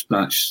think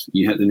that's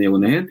you hit the nail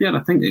on the head there.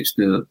 I think it's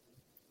the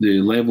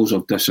levels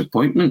of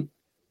disappointment.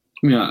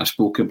 I mean, I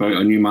spoke about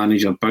a new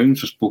manager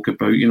bounce. I spoke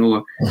about,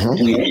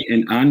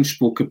 and Ange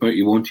spoke about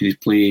he wanted to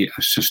play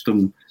a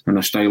system and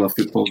a style of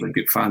football that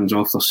get fans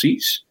off their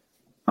seats.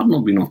 I've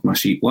not been off my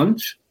seat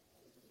once.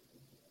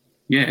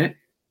 Yeah.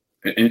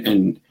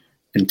 And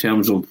in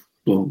terms of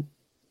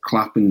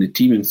clapping the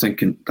team and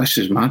thinking, this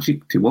is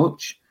magic to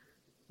watch.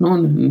 No,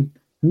 and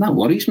that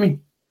worries me,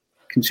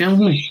 concerns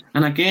me.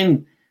 And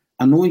again,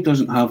 I know he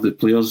doesn't have the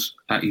players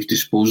at his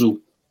disposal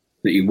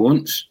that he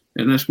wants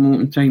at this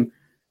moment in time.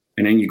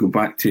 And then you go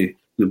back to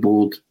the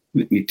board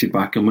that need to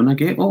back him. And I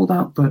get all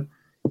that, but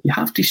you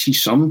have to see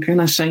some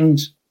kind of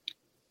signs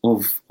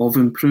of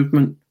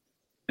improvement.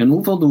 And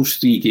over those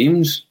 3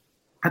 games,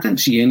 I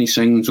didn't see any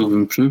signs of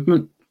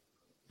improvement.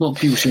 A lot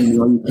of people saying,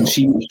 you can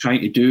see what he's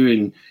trying to do,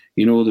 and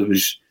there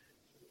was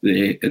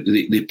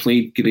they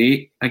played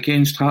great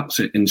against Hearts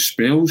in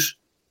spells.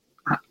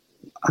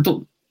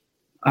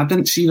 I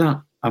didn't see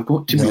that. I've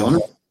got to be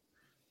honest.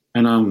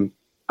 And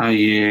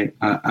I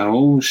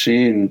always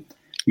say, and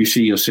you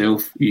see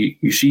yourself,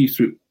 you see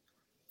through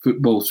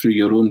football through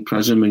your own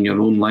prism and your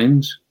own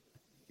lens,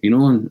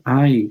 and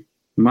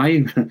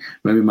maybe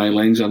my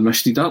lens are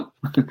misted up.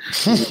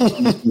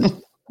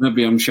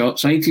 Maybe I'm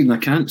short-sighted and I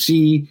can't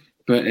see,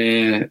 but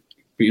and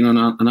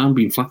I'm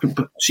being flippant.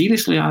 But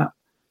seriously, I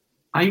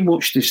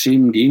watched the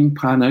same game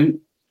pan out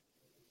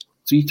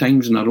 3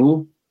 times in a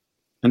row,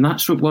 and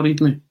that's what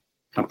worried me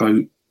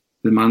about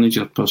the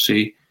manager per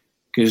se,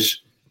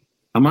 because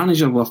a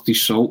manager worth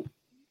his salt,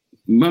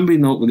 maybe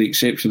not with the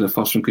exception of the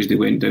first one because they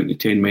went down to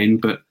 10 men,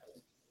 but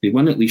they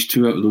won at least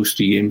 2 out of those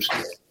 3 games.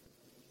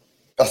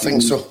 I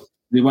think so.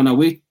 They won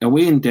away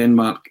in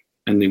Denmark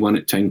and they won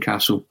at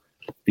Tynecastle,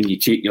 and you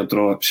take your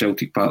draw at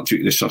Celtic Park due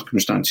to the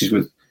circumstances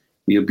with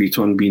Neil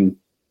Beaton being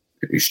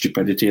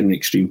stupidity in the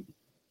extreme.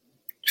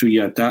 So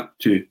you adapt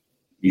to,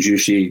 as you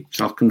say,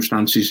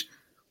 circumstances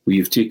where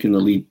you've taken the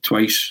lead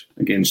twice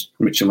against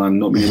Midtjylland,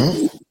 not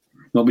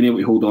being able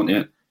to hold on to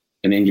it,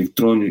 and then you've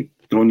drawn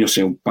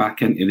yourself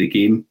back into the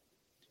game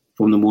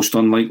from the most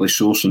unlikely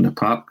source in the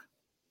park,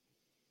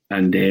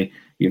 and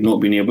you've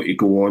not been able to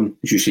go on.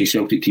 As you say,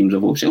 Celtic teams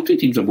have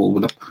all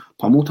with a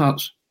pummeled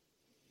Hearts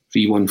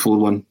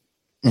 3-1,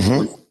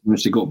 4-1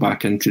 once they got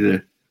back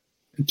into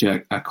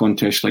a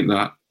contest like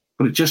that,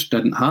 but it just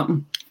didn't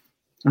happen,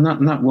 and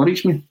that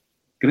worries me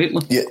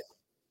greatly.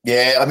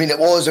 Yeah, I mean, it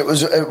was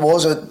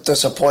a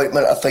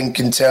disappointment, I think,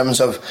 in terms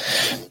of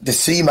the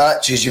 3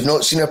 matches. You've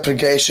not seen a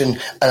progression,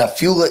 and I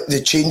feel like the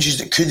changes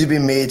that could have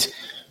been made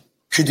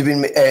could have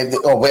been made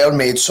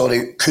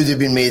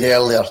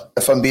earlier,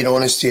 if I'm being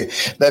honest with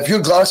you. But if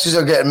your glasses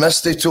are getting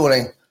misty,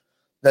 Tony,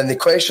 then the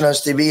question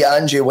has to be,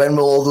 Angie, when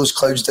will all those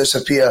clouds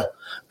disappear?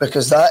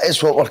 Because that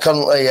is what we're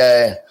currently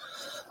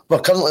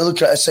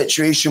looking at, a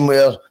situation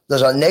where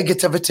there's a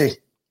negativity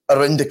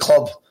around the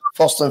club.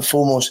 First and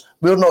foremost,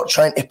 we're not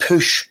trying to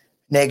push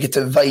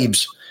negative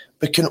vibes.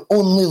 We can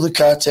only look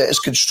at it as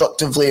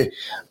constructively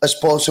as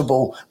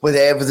possible with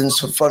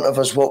evidence in front of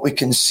us, what we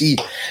can see.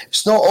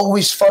 It's not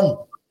always fun.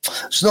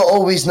 It's not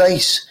always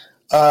nice.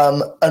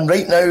 And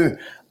right now,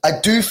 I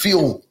do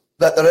feel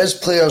that there is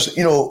players,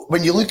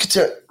 when you look at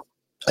it,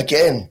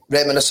 again,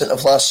 reminiscent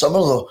of last summer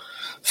though,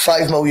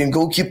 5 million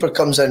goalkeeper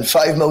comes in,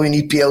 5 million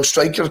EPL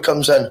striker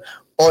comes in,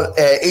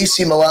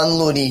 AC Milan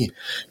loanee,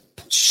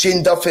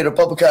 Shane Duffy,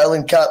 Republic of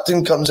Ireland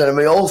captain, comes in, and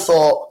we all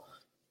thought,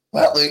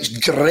 well, that looks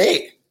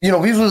great. We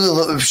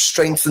really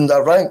strengthened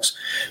our ranks.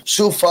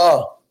 So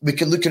far, we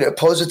can look at it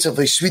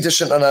positively.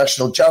 Swedish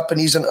international,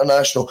 Japanese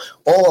international,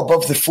 all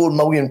above the £4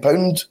 million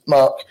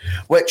mark,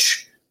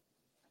 which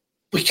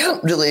we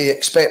can't really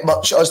expect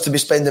us to be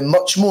spending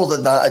much more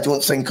than that, I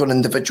don't think, on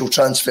individual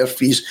transfer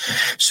fees.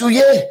 So,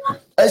 yeah,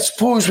 I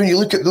suppose when you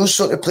look at those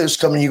sort of players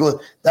coming, you go,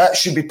 that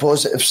should be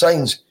positive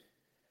signs.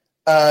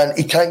 And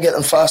he can't get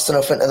them fast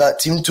enough into that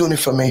team, Tony,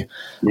 for me.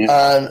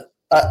 Yeah. And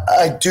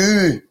I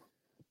do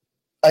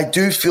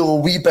feel a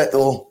wee bit,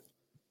 though,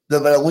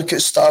 that when I look at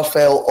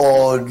Starfelt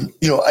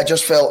I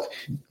just felt,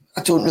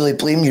 I don't really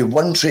blame you,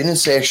 1 training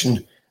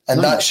session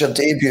and that's your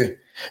debut.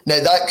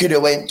 Now, that could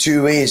have went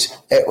 2 ways.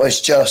 It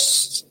was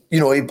just,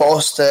 he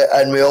bossed it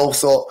and we all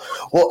thought,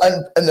 well,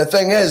 and the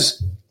thing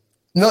is,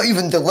 not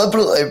even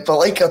deliberately, but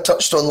like I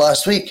touched on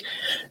last week,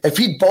 if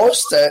he'd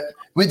bossed it,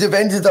 we'd have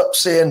ended up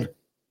saying,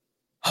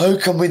 how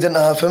come we didn't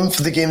have him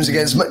for the games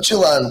against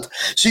Midtjylland?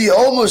 So you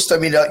almost,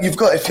 you've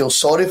got to feel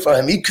sorry for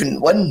him. He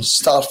couldn't win,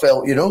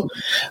 Starfelt,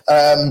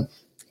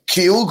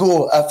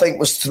 Kyogo, I think,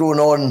 was thrown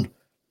on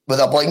with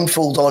a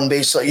blindfold on,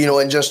 basically,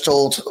 and just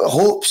told,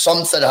 hope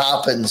something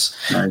happens.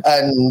 Right.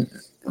 And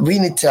we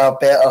need to have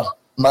better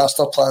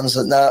master plans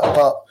like that.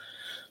 But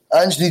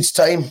Ange needs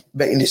time,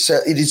 but he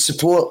needs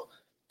support.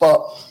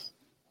 But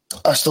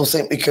I still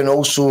think we can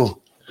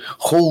also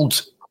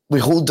hold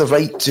the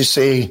right to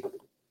say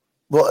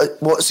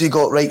what's he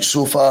got right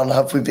so far, and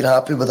have we been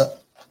happy with it?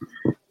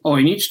 Oh,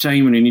 he needs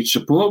time and he needs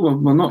support.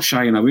 We're not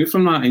shying away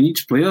from that. He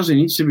needs players. He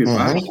needs to be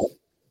back.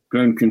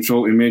 Ground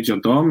control to Major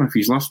Dom. If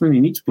he's listening, he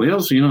needs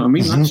players. You know what I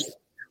mean?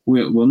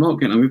 We're not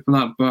getting away from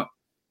that. But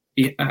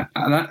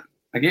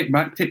I get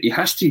back to it. He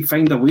has to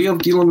find a way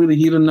of dealing with the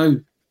here and now.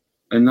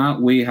 And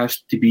that way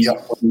has to be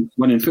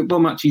winning football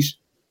matches.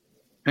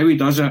 How he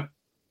does it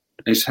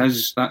is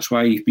his. That's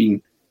why he's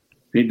been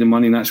paid the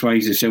money. That's why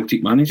he's the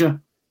Celtic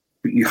manager.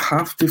 But you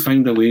have to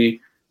find a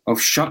way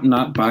of shutting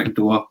that back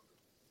door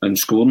and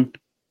scoring.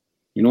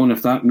 You know, and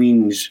if that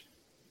means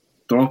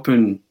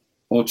dropping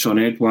Odson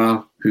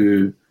Edouard,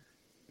 who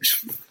is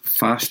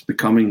fast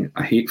becoming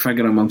a hate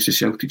figure amongst the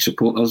Celtic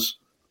supporters,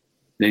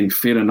 then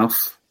fair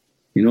enough.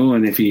 You know,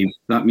 and if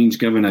that means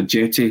giving a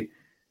Jetty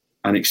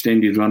an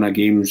extended run of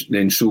games,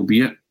 then so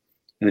be it.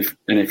 And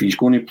if he's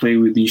going to play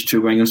with these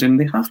two wingers, then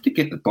they have to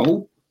get the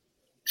ball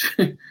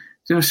to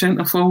a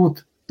centre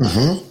forward.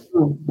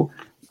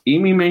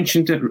 Amy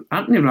mentioned it.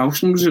 Anthony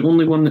Ralston was the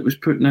only one that was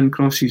putting in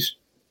crosses.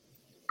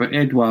 But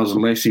Edouard's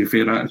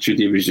laissez-faire attitude,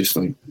 he was just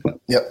like,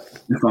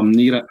 if I'm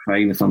near it,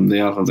 fine. If I'm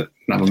there,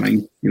 never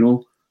mind, you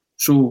know.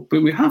 So,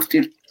 but we have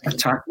to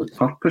attack with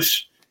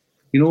purpose,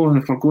 you know, and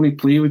if we're going to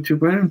play with two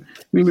women,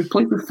 I mean, we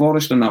played with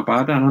Forest and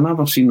Abada, and I've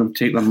never seen them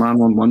take their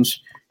man on once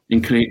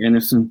and create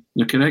anything.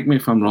 Now, correct me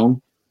if I'm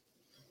wrong.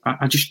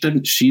 I just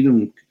didn't see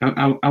them.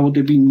 I would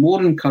have been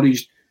more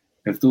encouraged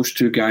if those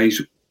two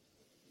guys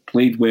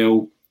played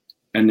well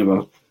and they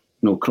were,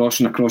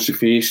 crossing across the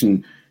face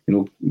and,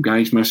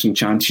 guys missing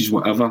chances,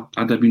 whatever.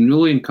 I'd have been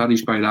really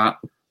encouraged by that.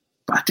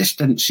 But I just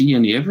didn't see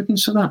any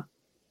evidence of that.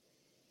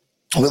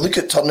 We look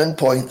at turning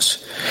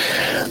points,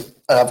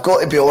 and I've got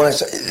to be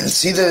honest.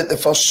 See the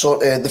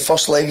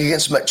first leg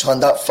against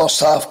Midtjylland, that first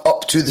half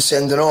up to the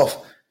sending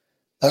off.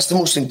 That's the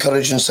most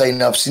encouraging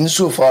sign I've seen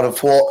so far of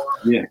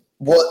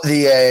what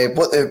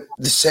the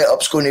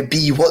setup's going to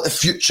be, what the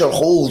future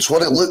holds,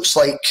 what it looks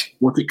like,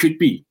 what it could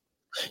be.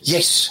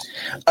 Yes,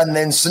 and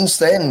then since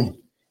then,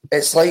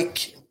 it's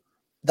like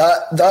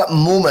that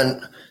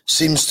moment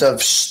seems to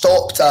have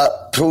stopped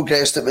that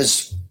progress that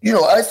was.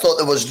 I thought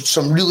there was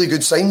some really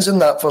good signs in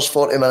that first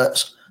 40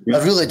 minutes. Yeah.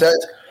 I really did,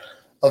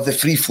 of the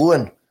free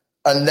flowing,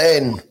 and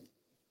then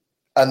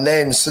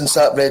since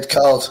that red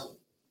card,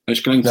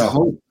 it's going to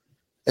hold.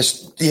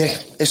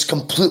 It's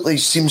completely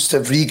seems to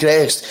have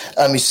regressed,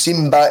 and we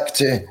seem back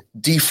to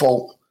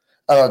default.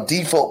 And our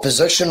default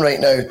position right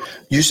now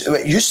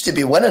it used to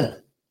be winning.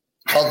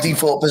 Our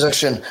default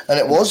position, and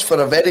it was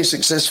for a very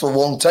successful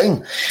long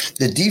time.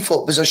 The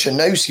default position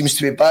now seems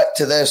to be back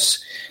to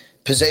this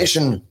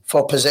possession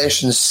for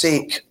possession's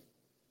sake.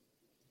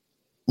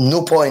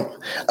 No point.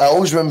 I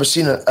always remember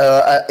seeing it.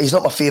 He's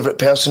not my favourite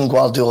person,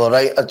 Guardiola,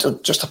 right?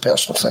 Just a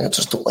personal thing. I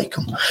just don't like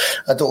him.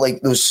 I don't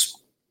like those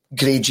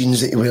grey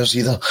jeans that he wears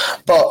either.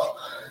 But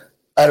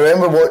I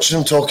remember watching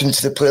him talking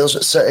to the players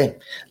at City,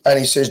 and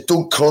he says,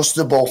 don't cross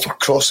the ball for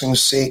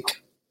crossing's sake.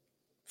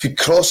 If you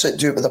cross it,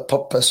 do it with a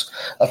purpose.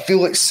 I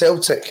feel like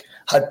Celtic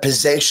had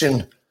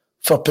possession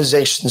for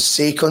possession's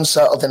sake on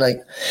Saturday night.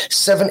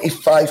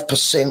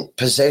 75%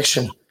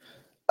 possession.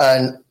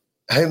 And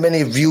how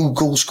many real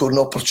goal-scoring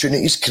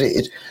opportunities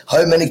created?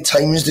 How many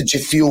times did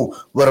you feel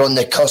we're on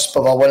the cusp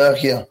of a winner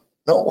here?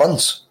 Not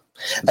once.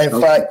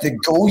 In fact, the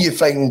goal you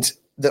find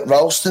that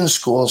Ralston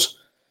scores,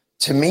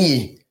 to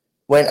me,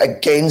 went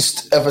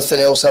against everything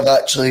else I've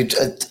actually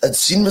had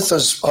seen with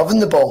us having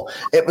the ball.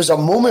 It was a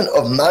moment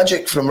of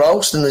magic from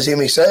Ralston, as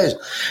Amy says,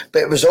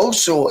 but it was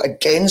also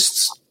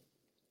against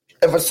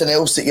everything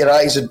else that your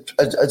eyes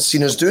had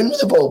seen us doing with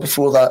the ball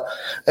before that.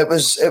 It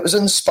was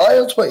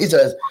inspired what he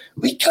did.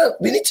 We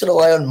need to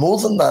rely on more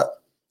than that.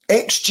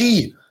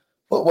 XG,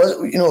 what was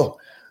it?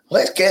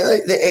 Let's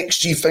get the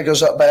XG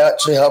figures up by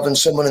actually having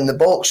someone in the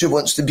box who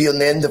wants to be on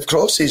the end of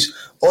crosses,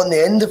 on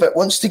the end of it,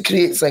 wants to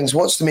create things,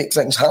 wants to make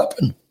things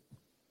happen.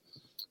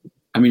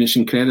 I mean, it's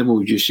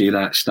incredible you say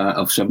that stat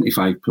of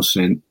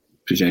 75%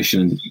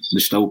 possession, and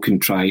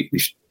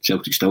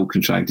Celtic still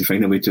contrive to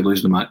find a way to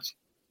lose the match.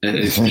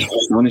 It's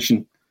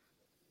astonishing.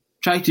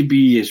 Try to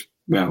be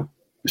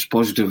as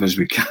positive as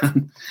we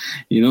can.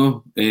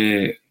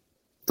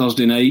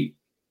 Thursday night,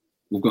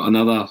 we've got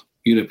another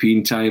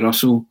European Ty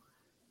Russell,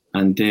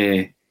 and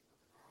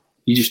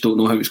you just don't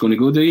know how it's going to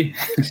go, do you?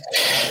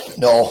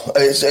 No,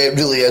 it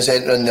really is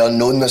entering the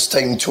unknown this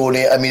time,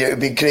 Tony. I mean, it would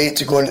be great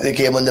to go into the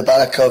game on the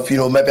back of,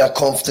 maybe a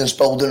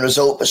confidence-building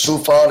result, but so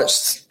far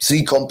it's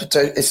three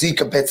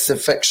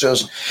competitive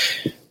fixtures,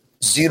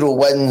 0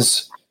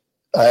 wins,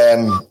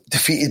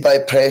 defeated by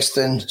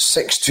Preston,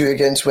 6-2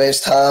 against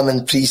West Ham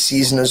in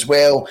pre-season as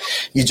well.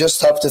 You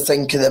just have to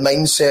think of the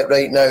mindset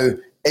right now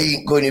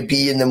ain't going to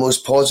be in the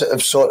most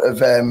positive sort of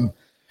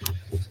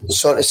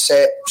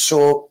set.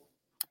 So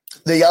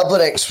the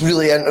Jablonec's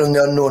really entering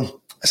the unknown.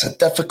 It's a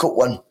difficult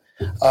one.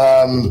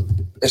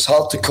 It's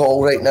hard to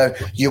call right now.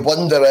 You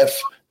wonder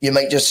if you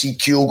might just see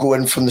Keogh go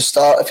in from the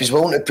start if he's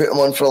willing to put him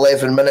on for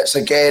 11 minutes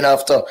again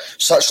after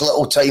such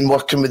little time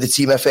working with the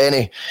team, if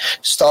any.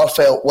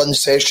 Starfelt, one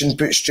session,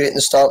 put straight in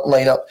the starting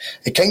lineup.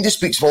 It kind of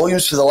speaks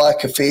volumes for the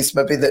lack of faith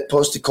maybe that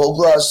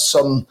Postecoglou has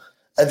some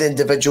of the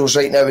individuals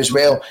right now as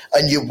well.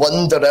 And you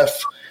wonder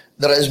if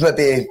there is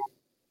maybe,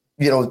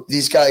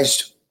 these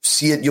guys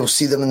see it, you'll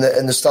see them in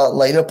the starting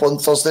lineup on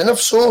Thursday. And if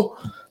so,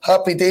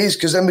 happy days,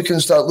 because then we can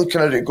start looking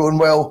at it going,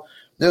 well,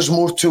 there's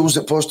more tools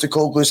that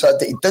Postecoglou's had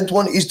that he did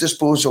want at his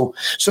disposal.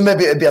 So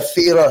maybe it'd be a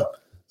fairer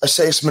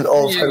assessment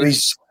of how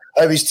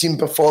his team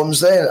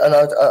performs then. And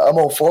I'm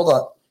all for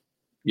that.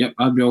 Yep,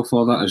 I'd be all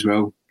for that as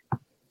well.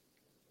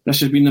 This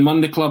has been the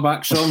Monday Club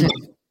Action.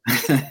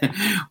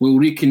 We'll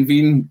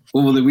reconvene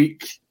over the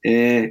week.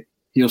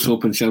 Here's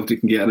hoping Celtic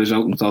can get a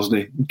result on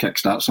Thursday and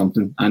kickstart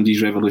something.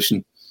 Andy's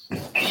revolution.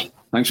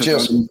 Thanks for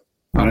joining.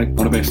 All right,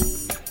 all the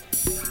best.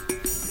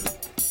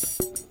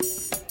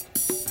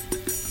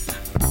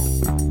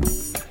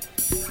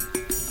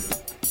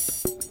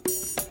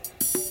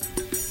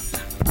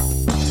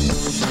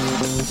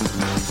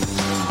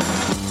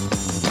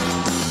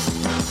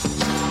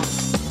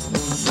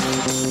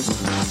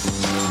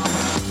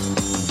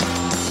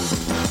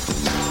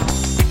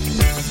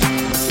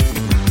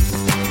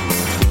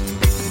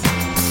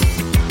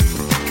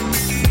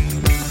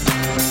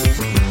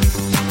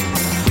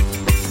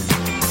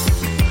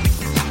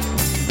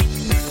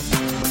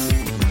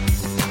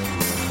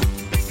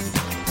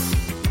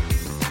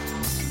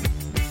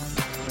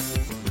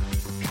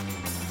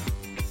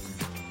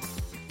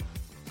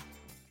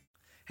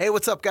 Hey,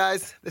 what's up,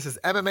 guys? This is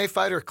MMA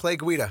fighter Clay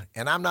Guida,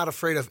 and I'm not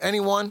afraid of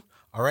anyone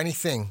or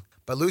anything.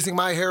 But losing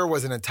my hair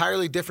was an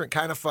entirely different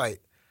kind of fight.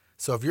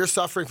 So if you're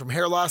suffering from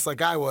hair loss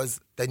like I was,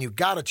 then you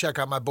gotta check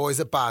out my boys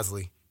at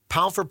Bosley.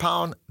 Pound for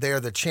pound, they are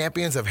the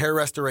champions of hair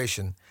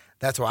restoration.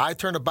 That's why I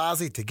turned to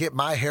Bosley to get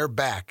my hair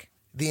back.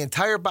 The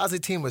entire Bosley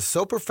team was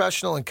so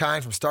professional and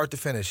kind from start to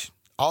finish.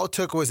 All it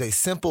took was a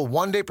simple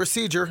one-day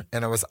procedure,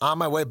 and I was on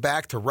my way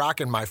back to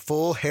rocking my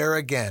full hair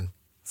again.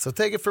 So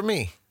take it from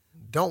me.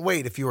 Don't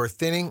wait if you are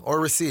thinning or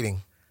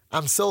receding.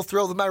 I'm so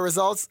thrilled with my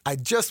results, I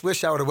just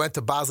wish I would have went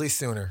to Bosley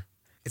sooner.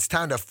 It's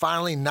time to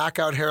finally knock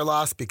out hair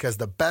loss because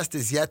the best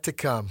is yet to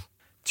come.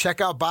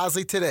 Check out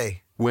Bosley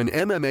today. When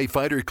MMA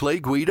fighter Clay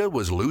Guida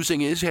was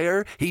losing his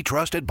hair, he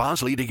trusted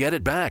Bosley to get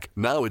it back.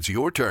 Now it's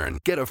your turn.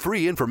 Get a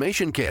free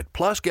information kit,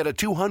 plus get a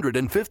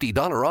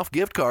 $250 off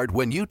gift card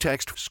when you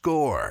text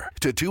SCORE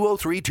to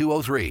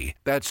 203203.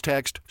 That's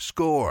text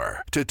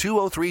SCORE to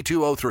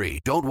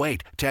 203203. Don't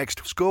wait.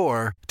 Text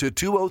SCORE to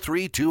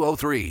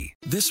 203203.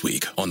 This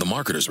week on The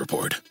Marketer's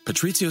Report,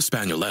 Patrizio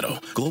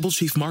Spagnoletto, Global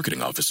Chief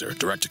Marketing Officer,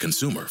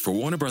 Direct-to-Consumer for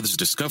Warner Brothers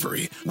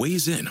Discovery,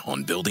 weighs in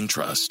on building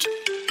trust.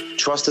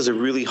 Trust is a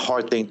really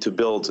hard thing to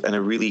build and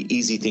a really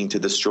easy thing to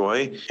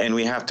destroy, and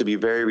we have to be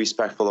very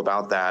respectful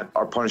about that.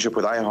 Our partnership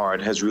with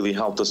iHeart has really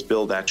helped us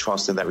build that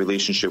trust and that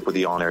relationship with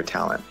the on-air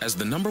talent. As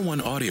the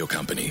 #1 audio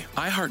company,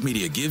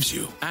 iHeartMedia gives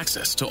you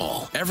access to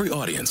all. Every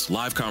audience,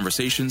 live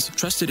conversations,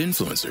 trusted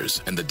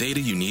influencers, and the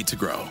data you need to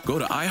grow. Go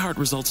to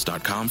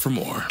iHeartResults.com for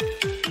more.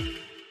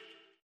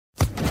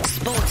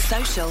 Sports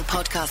Social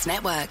Podcast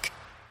Network.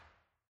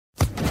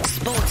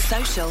 Sports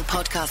Social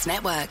Podcast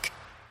Network.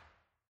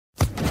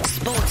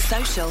 Sports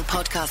Social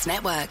Podcast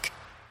Network.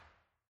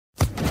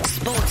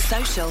 Sports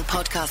Social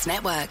Podcast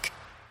Network.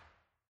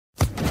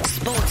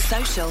 Sports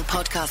Social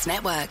Podcast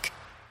Network.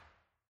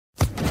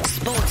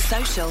 Sports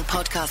Social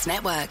Podcast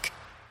Network.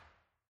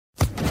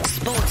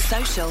 Sports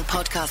Social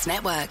Podcast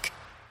Network.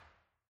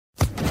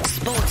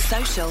 Sports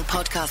Social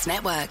Podcast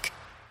Network.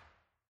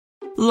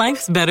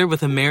 Life's better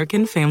with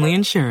American Family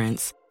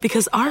Insurance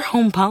because our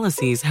home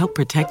policies help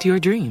protect your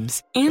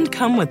dreams and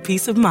come with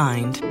peace of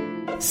mind.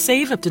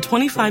 Save up to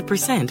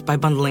 25% by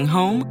bundling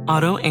home,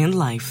 auto, and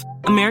life.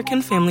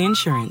 American Family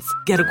Insurance.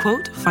 Get a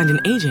quote, find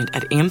an agent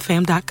at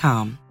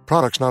amfam.com.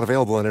 Products not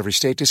available in every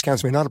state.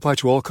 Discounts may not apply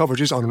to all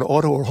coverages on an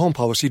auto or home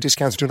policy.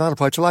 Discounts do not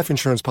apply to life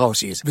insurance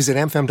policies. Visit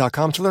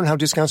amfam.com to learn how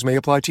discounts may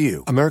apply to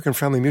you. American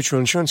Family Mutual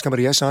Insurance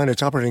Company, SI, and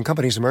its operating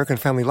companies, American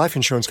Family Life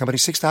Insurance Company,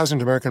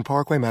 6000 American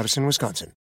Parkway, Madison, Wisconsin.